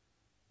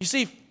 You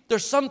see,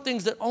 there's some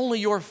things that only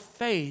your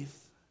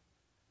faith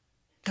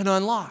can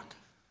unlock.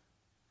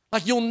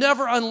 Like you'll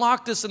never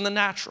unlock this in the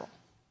natural.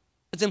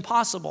 It's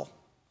impossible.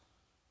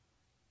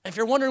 If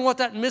you're wondering what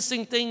that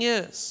missing thing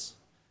is,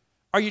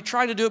 are you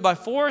trying to do it by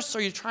force or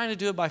are you trying to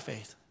do it by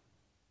faith?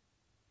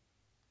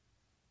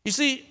 You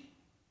see,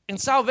 in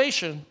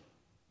salvation,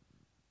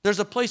 there's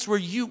a place where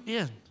you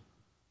end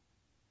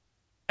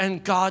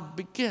and God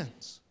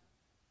begins.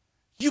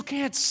 You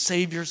can't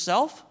save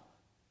yourself.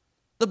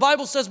 The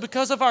Bible says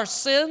because of our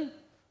sin,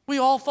 we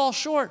all fall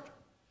short.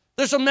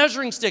 There's a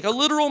measuring stick, a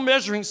literal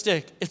measuring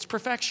stick. It's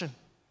perfection.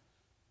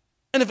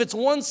 And if it's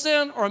one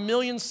sin or a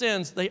million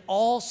sins, they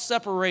all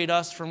separate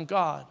us from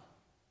God.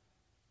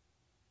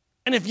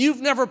 And if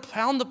you've never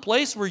found the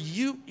place where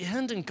you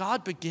end and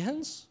God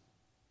begins,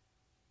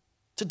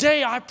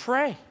 today I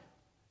pray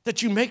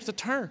that you make the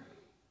turn.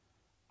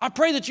 I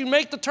pray that you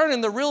make the turn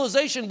in the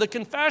realization, the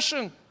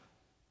confession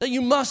that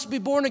you must be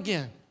born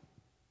again.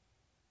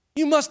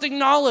 You must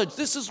acknowledge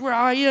this is where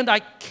I end. I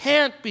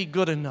can't be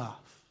good enough.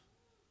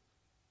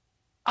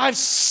 I've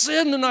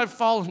sinned and I've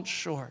fallen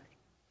short.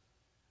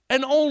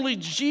 And only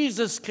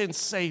Jesus can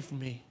save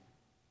me.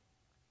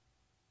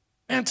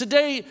 And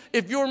today,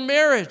 if your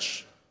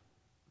marriage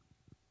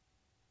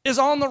is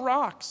on the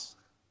rocks,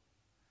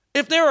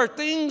 if there are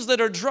things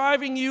that are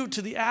driving you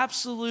to the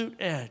absolute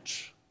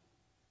edge,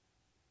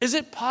 is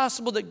it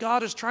possible that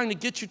God is trying to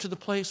get you to the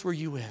place where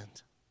you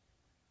end?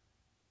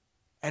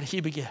 And he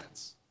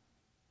begins.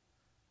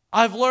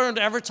 I've learned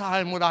every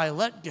time when I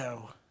let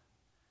go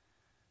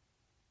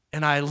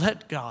and I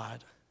let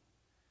God,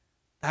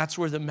 that's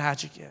where the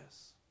magic is.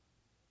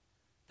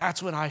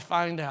 That's when I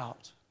find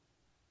out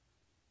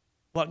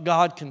what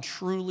God can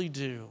truly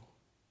do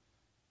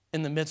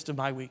in the midst of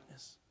my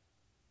weakness.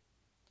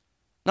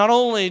 Not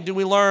only do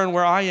we learn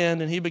where I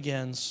end and he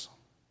begins,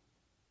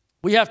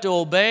 we have to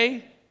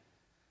obey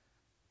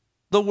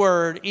the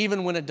word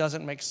even when it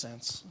doesn't make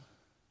sense.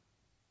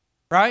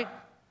 Right?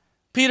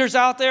 Peter's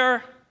out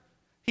there,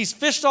 he's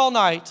fished all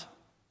night,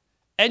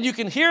 and you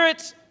can hear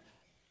it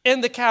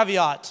in the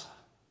caveat.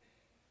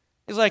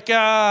 He's like,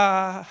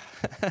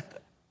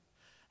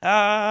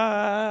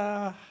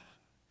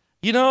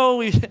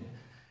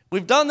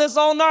 we've done this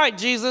all night,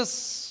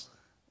 Jesus.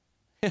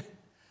 This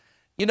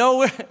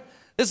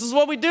is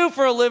what we do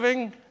for a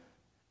living.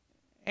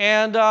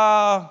 And,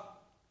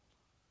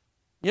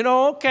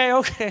 okay.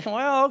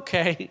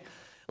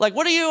 Like,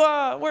 what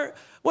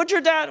was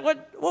your dad?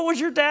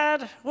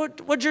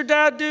 What'd your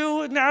dad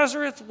do in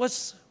Nazareth?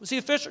 Was he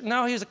a fisher?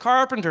 No, he's a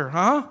carpenter,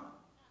 huh?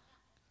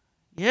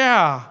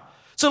 Yeah.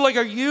 So like,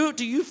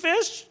 do you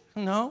fish?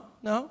 No.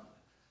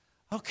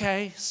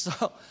 Okay,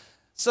 so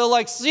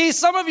see,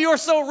 some of you are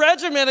so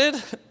regimented.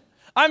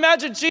 I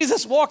imagine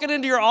Jesus walking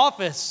into your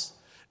office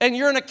and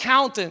you're an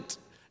accountant,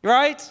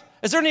 right?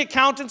 Is there any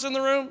accountants in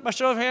the room by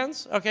show of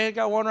hands? Okay,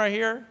 got one right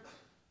here.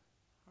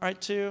 All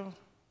right, 2.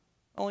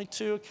 Only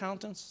 2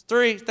 accountants.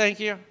 3, thank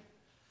you.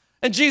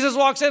 And Jesus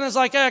walks in and is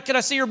like, can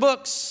I see your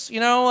books?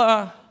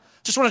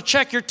 Just want to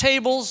check your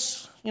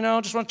tables.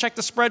 Just want to check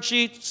the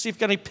spreadsheet, see if you've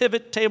got any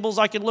pivot tables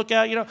I can look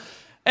at,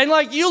 And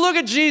like you look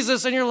at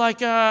Jesus and you're like,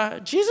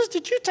 Jesus,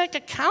 did you take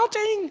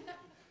accounting?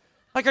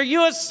 Like, are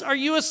you a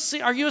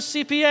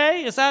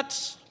CPA? Is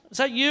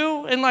that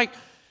you? And like,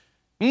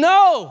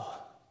 no,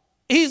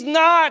 he's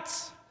not.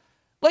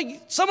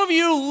 Like, some of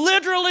you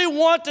literally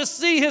want to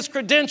see his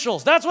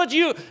credentials. That's what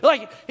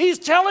he's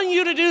telling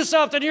you to do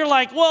something. You're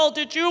like, well,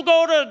 did you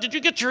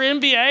get your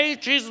MBA?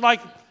 Jesus,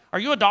 like, are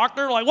you a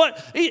doctor? Like,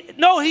 what?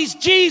 No, he's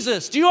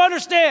Jesus. Do you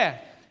understand?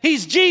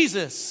 He's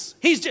Jesus.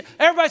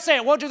 Everybody say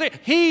it. 1, 2, 3.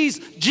 He's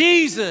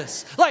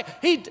Jesus. Like,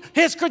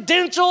 his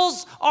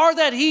credentials are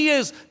that he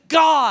is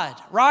God,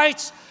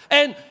 right?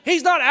 And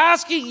he's not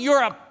asking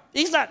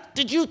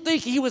did you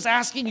think he was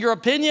asking your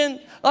opinion?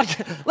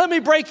 Like, let me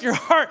break your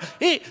heart.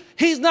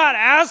 He's not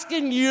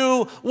asking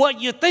you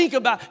what you think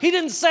about. He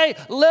didn't say,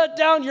 let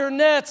down your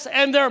nets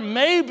and there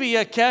may be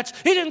a catch.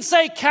 He didn't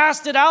say,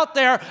 cast it out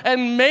there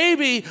and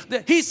maybe.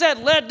 He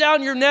said, let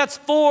down your nets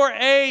for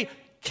a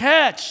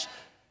catch.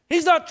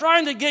 He's not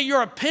trying to get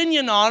your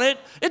opinion on it.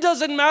 It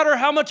doesn't matter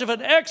how much of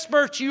an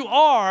expert you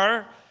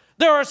are.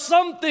 There are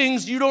some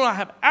things you don't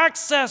have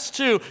access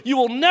to. You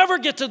will never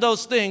get to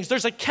those things.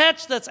 There's a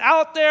catch that's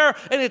out there,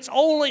 and it's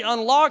only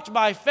unlocked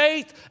by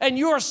faith. And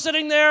you are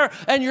sitting there,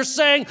 and you're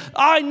saying,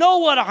 I know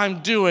what I'm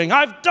doing.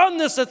 I've done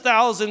this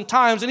 1,000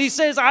 times. And he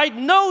says, I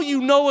know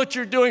you know what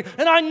you're doing,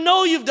 and I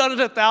know you've done it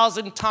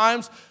 1,000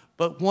 times,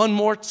 but one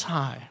more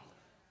time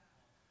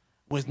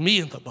with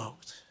me in the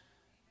boat.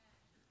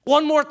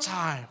 One more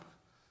time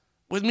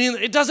with me.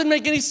 It doesn't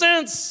make any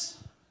sense.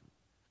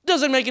 It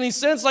doesn't make any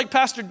sense, like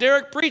Pastor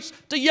Derek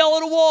preached, to yell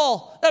at a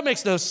wall. That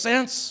makes no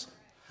sense.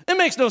 It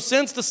makes no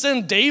sense to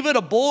send David,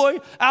 a boy,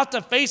 out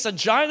to face a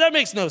giant. That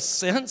makes no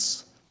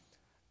sense.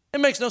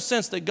 It makes no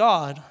sense that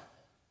God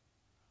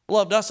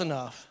loved us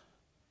enough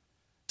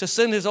to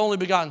send his only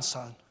begotten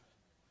son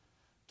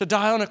to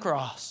die on a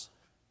cross,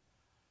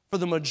 for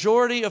the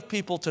majority of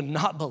people to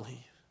not believe,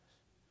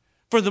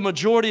 for the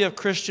majority of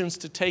Christians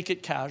to take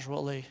it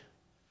casually,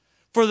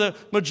 for the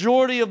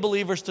majority of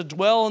believers to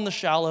dwell in the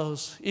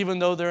shallows, even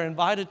though they're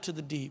invited to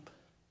the deep.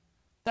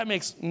 That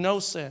makes no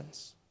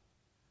sense.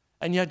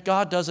 And yet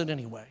God does it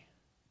anyway.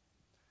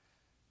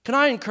 Can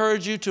I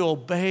encourage you to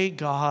obey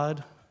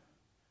God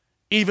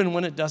even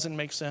when it doesn't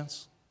make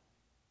sense?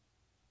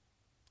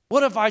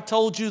 What if I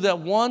told you that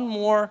one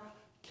more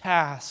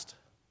cast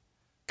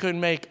could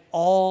make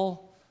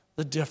all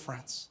the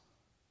difference?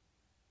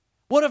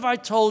 What if I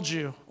told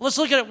you, let's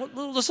look at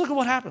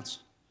what happens.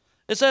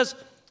 It says,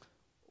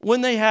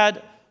 when they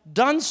had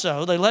done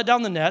so, they let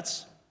down the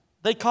nets.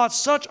 They caught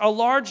such a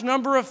large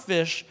number of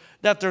fish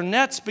that their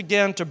nets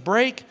began to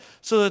break,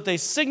 so that they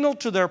signaled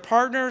to their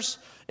partners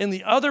in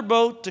the other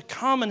boat to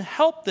come and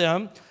help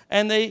them.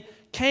 And they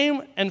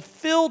came and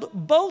filled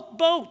both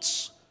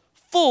boats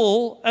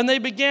full, and they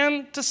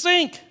began to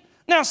sink.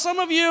 Now, some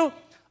of you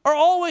are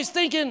always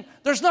thinking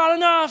there's not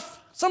enough.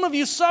 Some of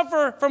you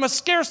suffer from a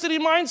scarcity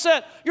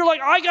mindset. You're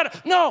like, I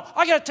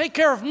gotta take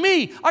care of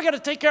me. I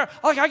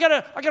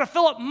gotta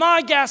fill up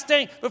my gas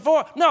tank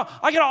before. No,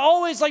 I gotta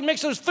always make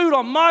sure there's food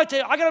on my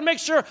table. I gotta make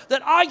sure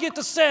that I get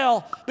to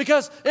sail,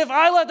 because if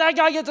I let that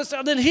guy get to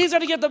sail, then he's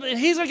gonna get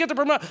the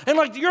promotion.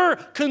 And you're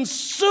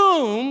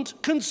consumed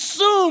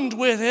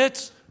with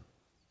it.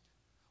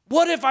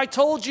 What if I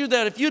told you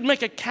that if you'd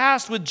make a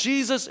cast with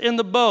Jesus in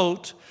the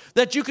boat,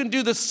 that you can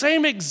do the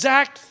same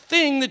exact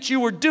thing that you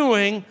were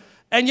doing,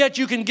 and yet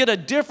you can get a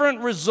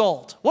different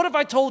result? What if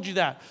I told you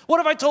that? What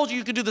if I told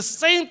you could do the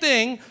same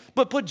thing,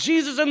 but put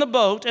Jesus in the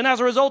boat, and as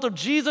a result of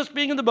Jesus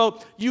being in the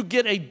boat, you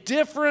get a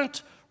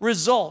different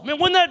result? Man,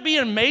 wouldn't that be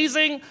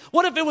amazing?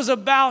 What if it was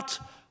about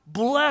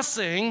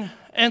blessing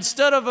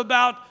instead of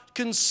about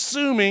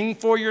consuming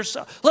for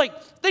yourself?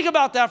 Think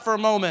about that for a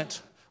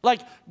moment.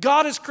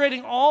 God is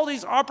creating all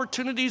these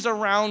opportunities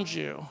around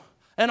you,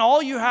 and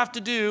all you have to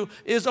do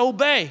is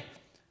obey.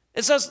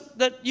 It says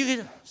that you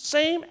get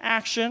same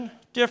action,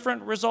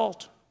 different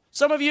result.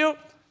 Some of you,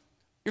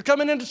 you're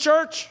coming into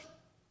church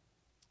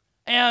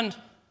and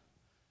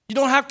you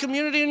don't have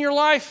community in your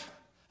life,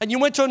 and you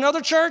went to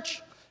another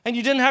church and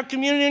you didn't have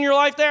community in your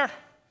life there.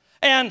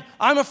 And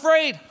I'm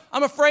afraid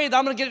that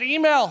I'm going to get an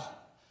email,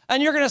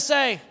 and you're going to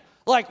say,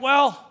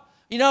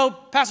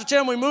 Pastor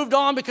Tim, we moved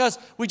on because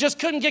we just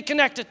couldn't get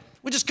connected.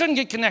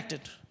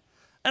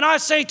 And I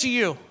say to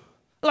you,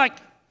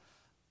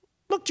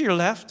 look to your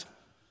left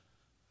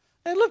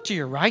and look to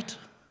your right.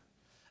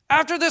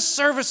 After this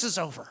service is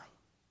over,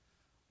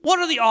 what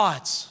are the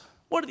odds?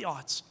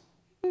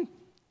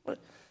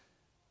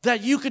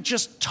 That you could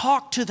just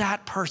talk to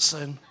that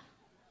person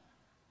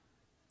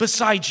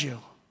beside you,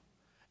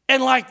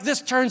 and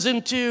this turns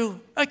into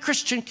a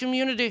Christian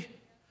community?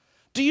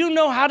 Do you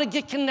know how to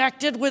get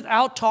connected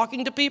without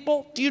talking to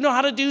people? Do you know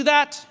how to do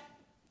that?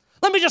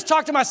 Let me just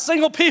talk to my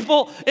single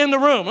people in the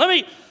room. Let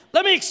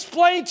me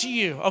explain to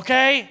you,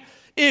 okay?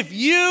 If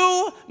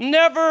you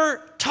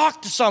never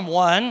talk to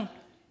someone,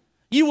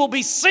 you will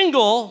be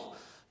single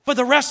for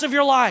the rest of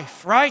your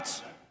life,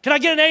 right? Can I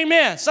get an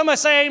amen? Somebody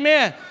say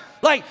amen.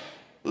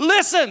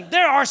 Listen,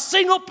 there are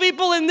single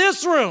people in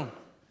this room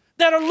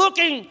that are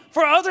looking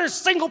for other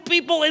single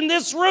people in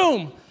this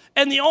room.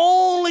 And the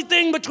only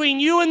thing between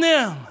you and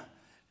them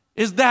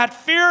is that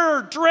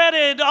fear,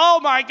 dreaded, oh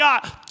my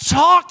God,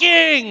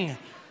 talking.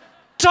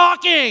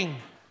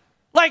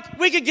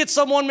 We could get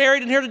someone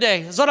married in here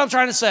today, is what I'm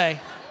trying to say.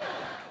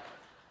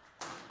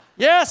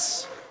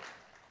 Yes.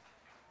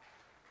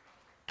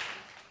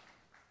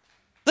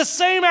 The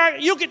same,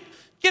 you could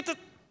get the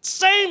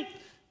same,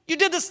 you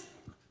did this.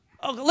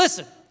 Oh,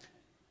 listen,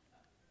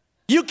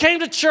 you came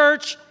to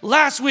church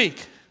last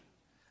week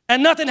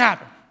and nothing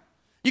happened.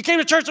 You came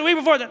to church the week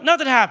before that,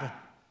 nothing happened.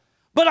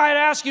 But I'd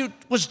ask you,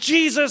 was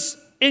Jesus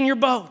in your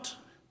boat?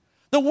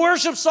 The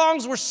worship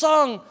songs were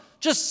sung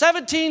just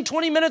 17,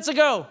 20 minutes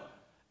ago,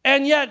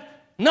 and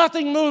yet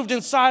nothing moved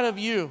inside of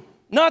you.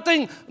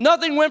 Nothing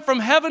went from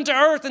heaven to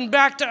earth and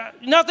back to,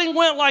 nothing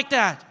went like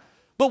that.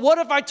 But what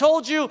if I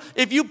told you,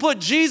 if you put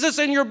Jesus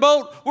in your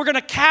boat, we're going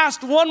to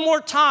cast one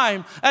more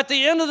time at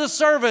the end of the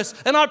service,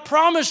 and I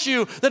promise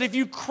you that if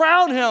you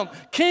crown him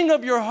king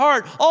of your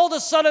heart, all of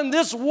a sudden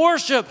this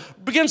worship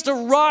begins to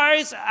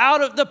rise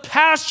out of, the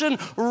passion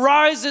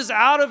rises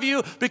out of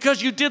you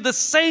because you did the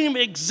same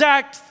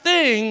exact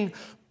thing,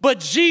 but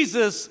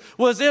Jesus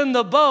was in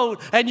the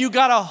boat and you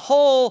got a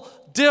whole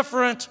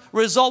different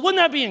result.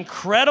 Wouldn't that be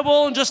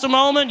incredible in just a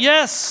moment?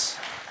 Yes.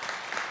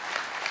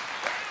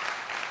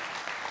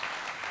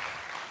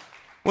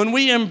 When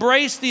we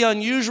embrace the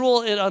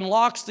unusual, it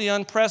unlocks the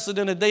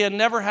unprecedented. They had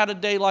never had a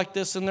day like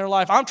this in their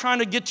life. I'm trying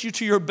to get you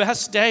to your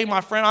best day, my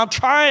friend. I'm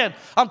trying.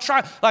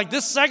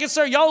 This second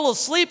service, y'all a little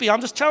sleepy.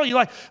 I'm just telling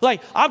you,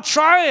 I'm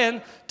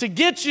trying to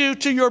get you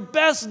to your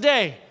best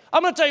day.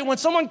 I'm going to tell you, when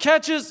someone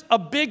catches a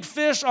big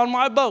fish on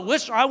my boat,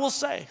 which I will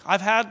say, I've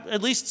had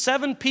at least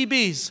 7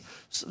 PBs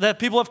that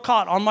people have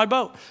caught on my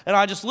boat. And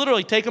I just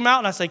literally take them out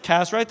and I say,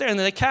 cast right there. And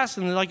then they cast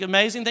and like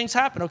amazing things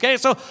happen, okay?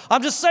 So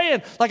I'm just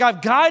saying, like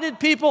I've guided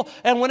people,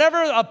 and whenever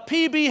a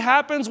PB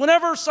happens,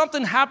 whenever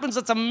something happens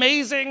that's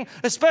amazing,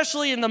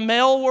 especially in the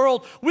male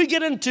world, we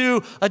get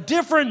into a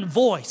different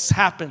voice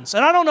happens.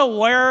 And I don't know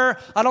where,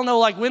 I don't know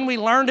like when we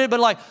learned it, but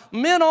like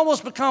men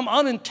almost become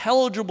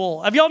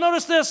unintelligible. Have y'all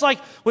noticed this? Like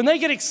when they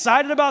get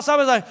excited about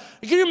something, like,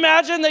 can you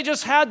imagine they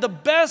just had the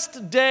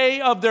best day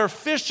of their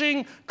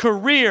fishing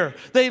career?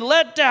 They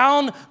let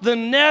down the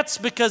nets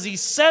because he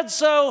said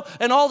so,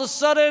 and all of a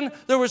sudden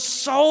there were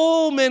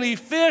so many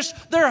fish.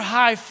 They're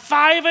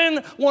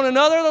high-fiving one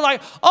another. They're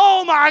like,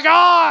 oh my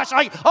gosh,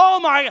 like, oh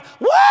my,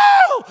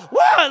 woo,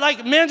 woo.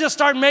 Like men just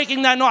start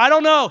making that noise. I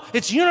don't know.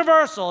 It's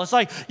universal. It's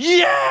like,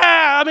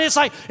 yeah. I mean, it's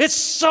like, it's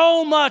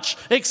so much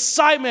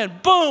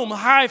excitement. Boom,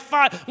 high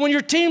five. When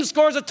your team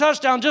scores a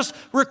touchdown, just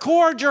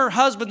record your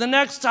husband the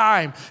next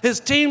time. His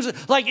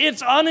team's, like,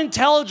 it's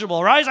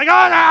unintelligible, right? It's like,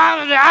 oh,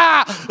 da,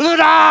 da,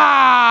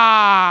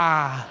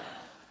 da.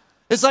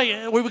 It's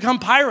like we become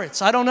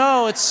pirates. I don't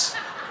know. It's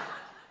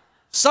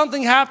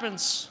something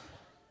happens.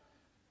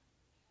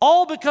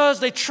 All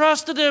because they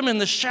trusted him in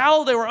the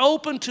shallow. They were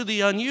open to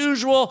the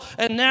unusual.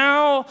 And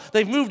now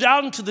they've moved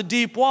out into the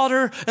deep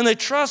water. And they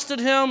trusted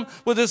him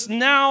with this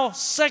now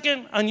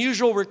second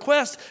unusual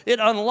request. It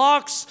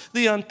unlocks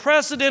the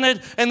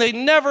unprecedented. And they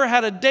never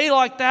had a day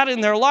like that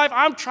in their life.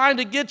 I'm trying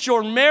to get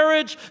your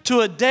marriage to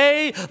a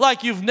day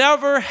like you've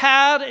never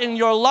had in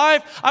your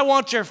life. I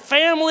want your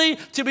family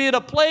to be at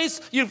a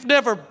place you've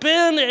never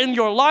been in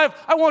your life.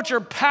 I want your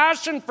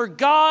passion for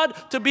God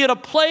to be at a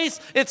place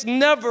it's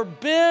never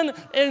been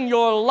in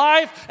your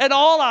life. And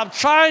all I'm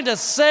trying to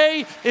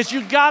say is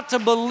you got to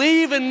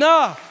believe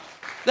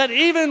enough that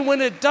even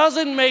when it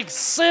doesn't make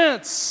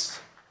sense,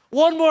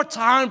 one more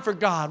time for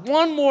God,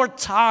 one more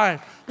time,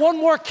 one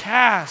more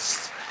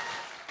cast.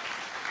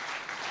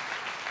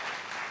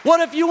 What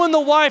if you and the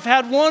wife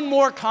had one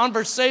more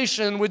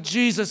conversation with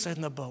Jesus in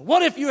the boat?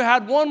 What if you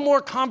had one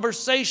more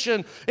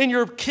conversation in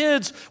your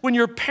kids when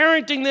you're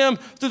parenting them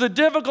through the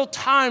difficult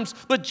times,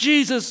 but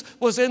Jesus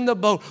was in the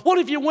boat? What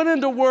if you went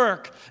into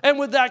work and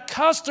with that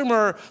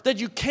customer that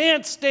you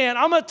can't stand,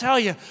 I'm going to tell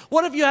you,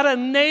 what if you had a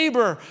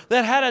neighbor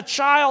that had a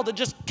child that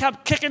just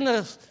kept kicking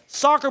the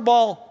soccer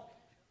ball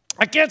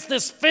against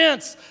this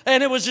fence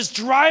and it was just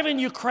driving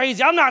you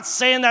crazy? I'm not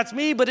saying that's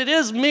me, but it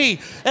is me.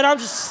 And I'm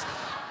just,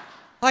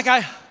 like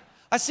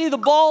I see the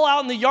ball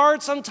out in the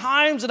yard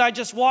sometimes and I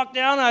just walk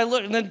down and I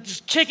look and then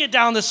just kick it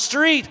down the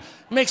street.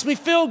 It makes me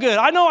feel good.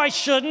 I know I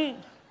shouldn't.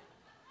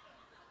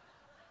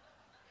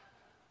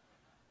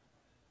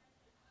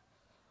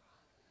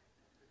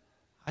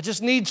 I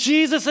just need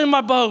Jesus in my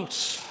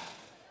boat.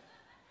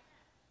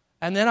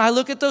 And then I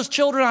look at those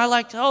children, I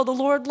like, oh, the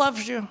Lord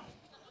loves you.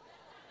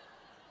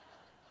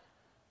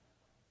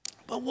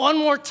 But one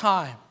more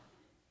time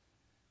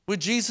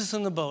with Jesus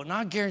in the boat, and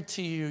I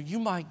guarantee you, you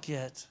might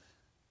get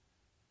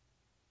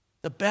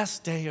the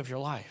best day of your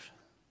life.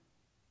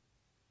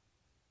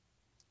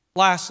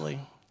 Lastly,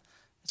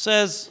 it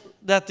says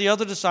that the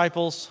other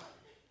disciples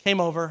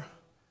came over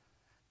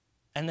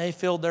and they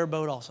filled their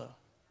boat also.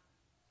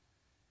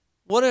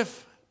 What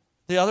if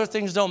the other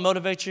things don't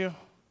motivate you?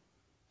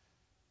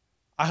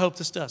 I hope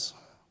this does.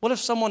 What if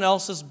someone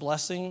else's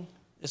blessing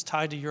is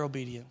tied to your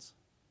obedience?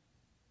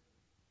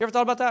 You ever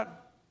thought about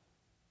that?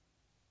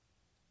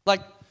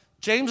 Like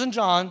James and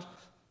John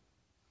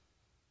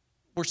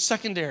were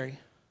secondary.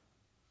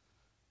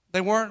 They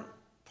weren't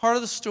part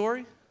of the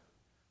story.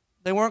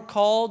 They weren't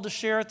called to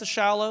share at the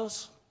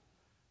shallows.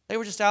 They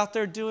were just out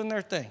there doing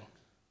their thing.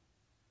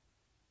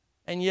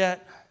 And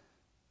yet,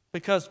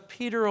 because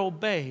Peter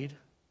obeyed,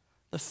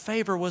 the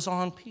favor was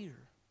on Peter.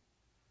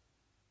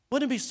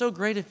 Wouldn't it be so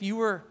great if you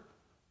were,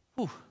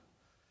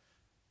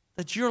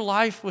 that your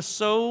life was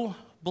so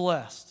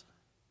blessed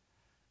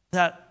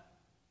that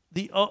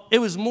it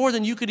was more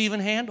than you could even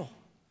handle?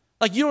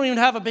 Like you don't even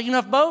have a big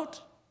enough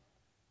boat.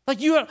 Like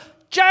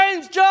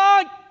James,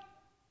 John,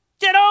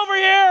 get over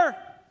here.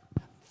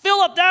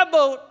 Fill up that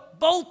boat.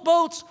 Both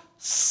boats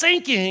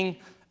sinking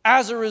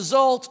as a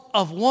result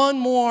of one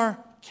more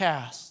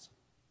cast.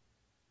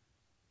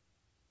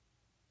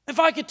 If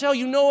I could tell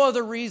you no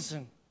other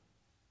reason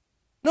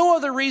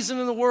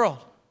in the world,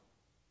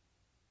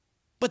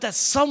 but that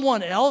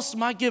someone else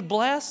might get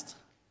blessed,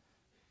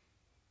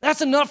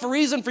 that's enough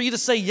reason for you to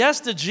say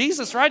yes to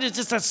Jesus, right? It's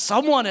just that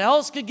someone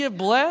else could get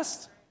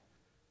blessed.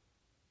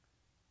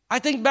 I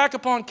think back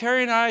upon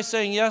Carrie and I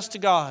saying yes to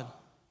God.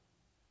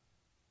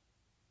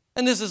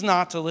 And this is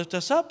not to lift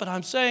us up, but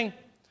I'm saying,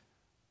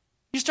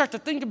 you start to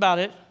think about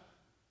it,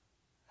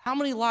 how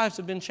many lives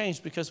have been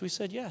changed because we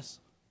said yes?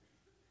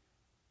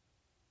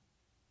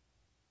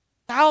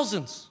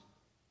 Thousands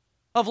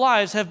of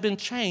lives have been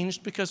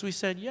changed because we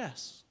said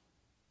yes.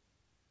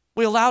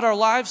 We allowed our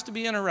lives to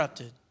be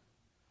interrupted.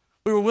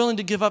 We were willing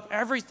to give up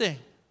everything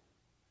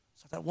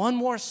so that one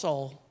more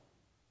soul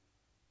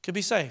could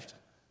be saved.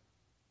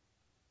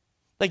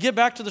 They get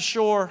back to the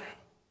shore,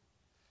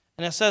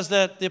 and it says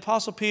that the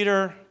Apostle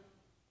Peter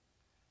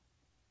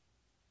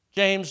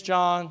James,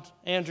 John,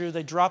 Andrew,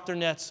 they drop their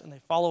nets and they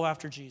follow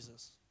after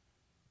Jesus.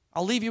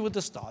 I'll leave you with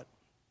this thought.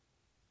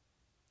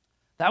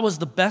 That was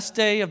the best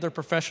day of their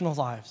professional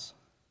lives.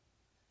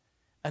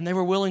 And they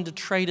were willing to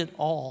trade it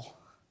all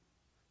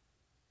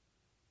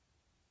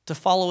to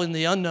follow in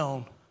the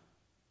unknown.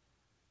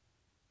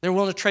 They were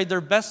willing to trade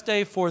their best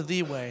day for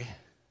the way,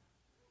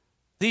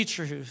 the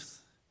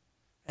truth,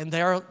 and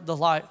they are the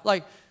light.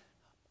 Like,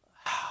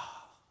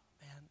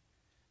 man,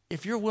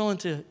 if you're willing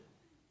to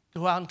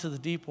go out into the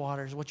deep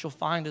waters, what you'll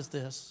find is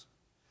this.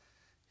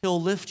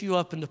 He'll lift you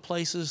up into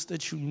places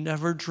that you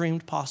never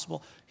dreamed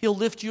possible. He'll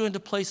lift you into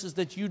places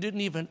that you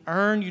didn't even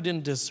earn, you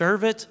didn't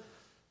deserve it.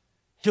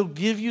 He'll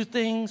give you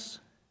things,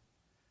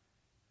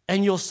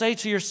 and you'll say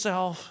to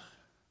yourself,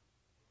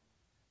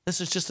 this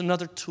is just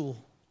another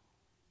tool.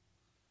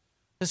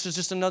 This is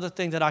just another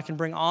thing that I can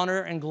bring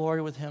honor and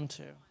glory with him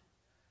to.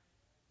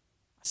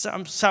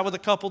 I sat with a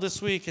couple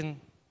this week,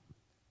 and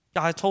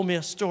God told me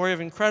a story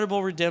of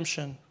incredible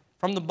redemption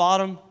from the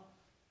bottom.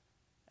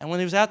 And when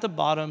he was at the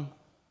bottom,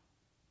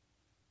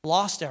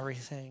 lost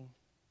everything,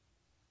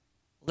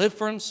 lived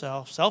for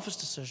himself, selfish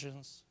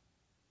decisions,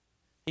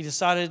 he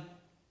decided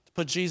to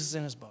put Jesus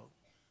in his boat.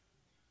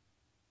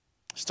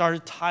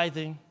 Started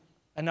tithing,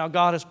 and now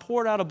God has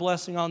poured out a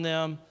blessing on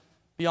them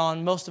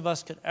beyond most of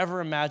us could ever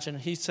imagine.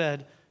 He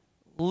said,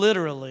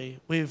 literally,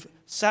 we've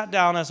sat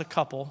down as a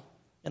couple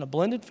in a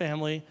blended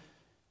family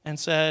and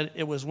said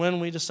it was when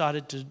we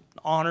decided to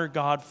honor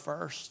God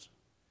first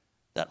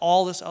that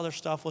all this other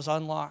stuff was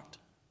unlocked.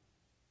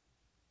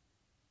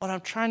 What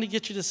I'm trying to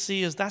get you to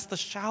see is that's the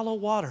shallow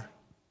water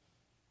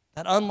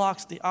that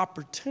unlocks the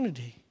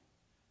opportunity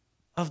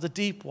of the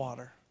deep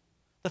water.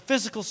 The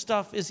physical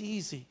stuff is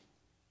easy.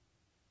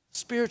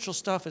 Spiritual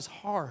stuff is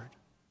hard.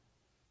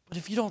 But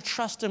if you don't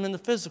trust him in the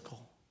physical,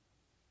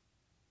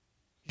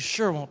 you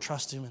sure won't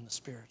trust him in the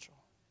spiritual.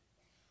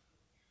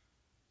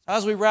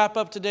 As we wrap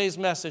up today's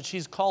message,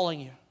 he's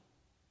calling you.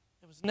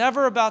 It was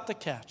never about the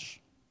catch.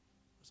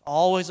 It was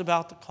always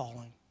about the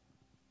calling.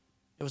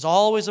 It was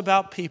always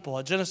about people.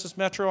 At Genesis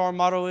Metro, our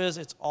motto is,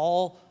 it's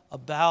all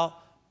about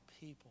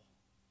people.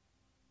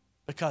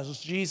 Because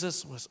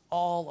Jesus was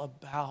all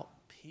about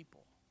people.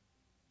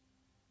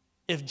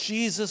 If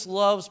Jesus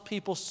loves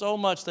people so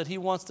much that he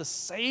wants to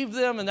save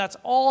them, and that's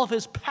all of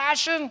his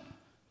passion,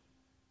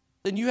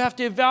 then you have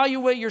to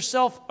evaluate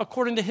yourself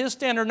according to his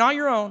standard, not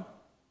your own.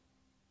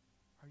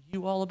 Are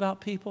you all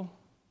about people?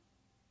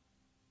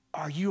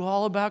 Are you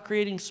all about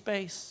creating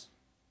space?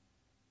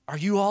 Are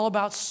you all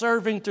about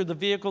serving through the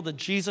vehicle that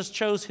Jesus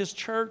chose, his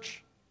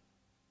church,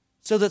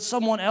 so that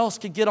someone else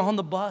could get on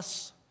the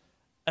bus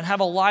and have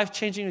a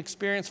life-changing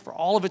experience for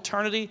all of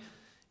eternity?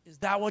 Is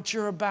that what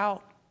you're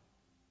about?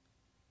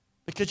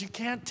 Because you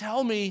can't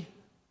tell me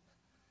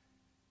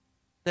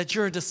that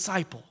you're a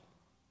disciple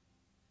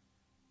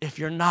if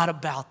you're not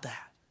about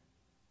that.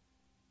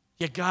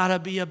 You gotta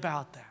be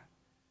about that.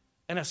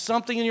 And if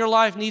something in your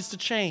life needs to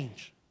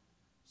change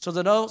so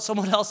that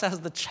someone else has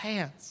the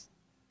chance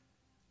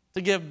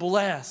to get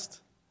blessed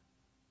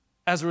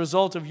as a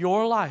result of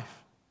your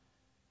life,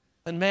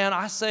 then man,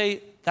 I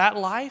say that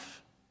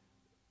life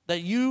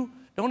that you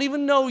don't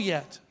even know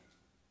yet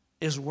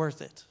is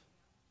worth it.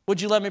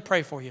 Would you let me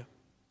pray for you?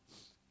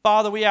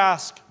 Father, we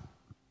ask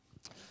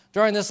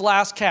during this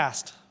last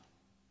cast,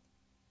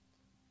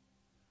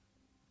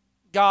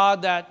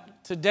 God,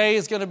 that today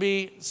is going to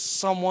be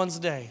someone's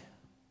day.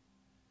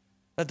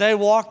 That they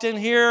walked in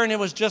here and it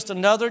was just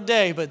another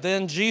day, but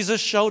then Jesus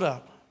showed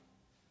up.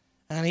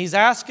 And he's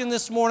asking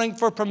this morning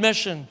for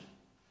permission.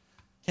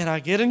 Can I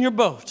get in your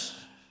boat?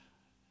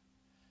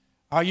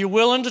 Are you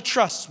willing to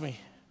trust me?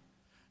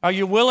 Are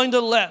you willing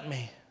to let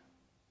me?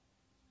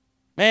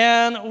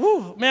 Man,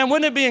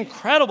 wouldn't it be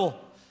incredible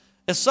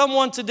if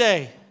someone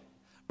today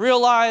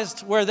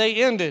realized where they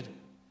ended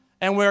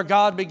and where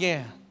God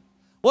began?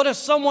 What if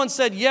someone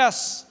said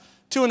yes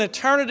to an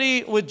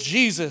eternity with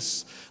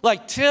Jesus?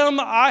 Like, Tim,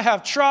 I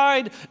have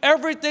tried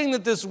everything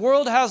that this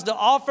world has to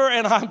offer,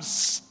 and I'm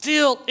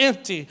still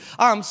empty.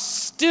 I'm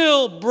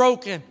still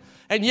broken.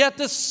 And yet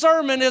this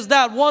sermon is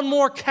that one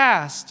more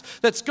cast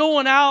that's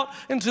going out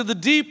into the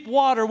deep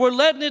water. We're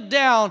letting it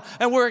down,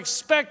 and we're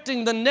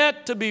expecting the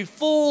net to be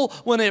full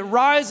when it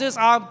rises.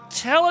 I'm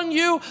telling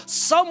you,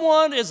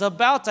 someone is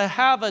about to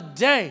have a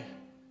day.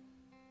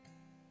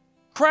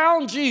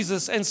 Crown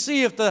Jesus and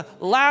see if the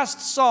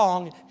last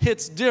song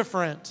hits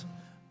different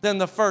than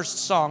the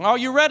first song. Are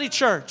you ready,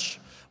 church?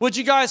 Would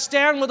you guys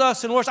stand with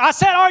us and worship? I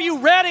said, are you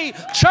ready,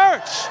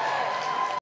 church?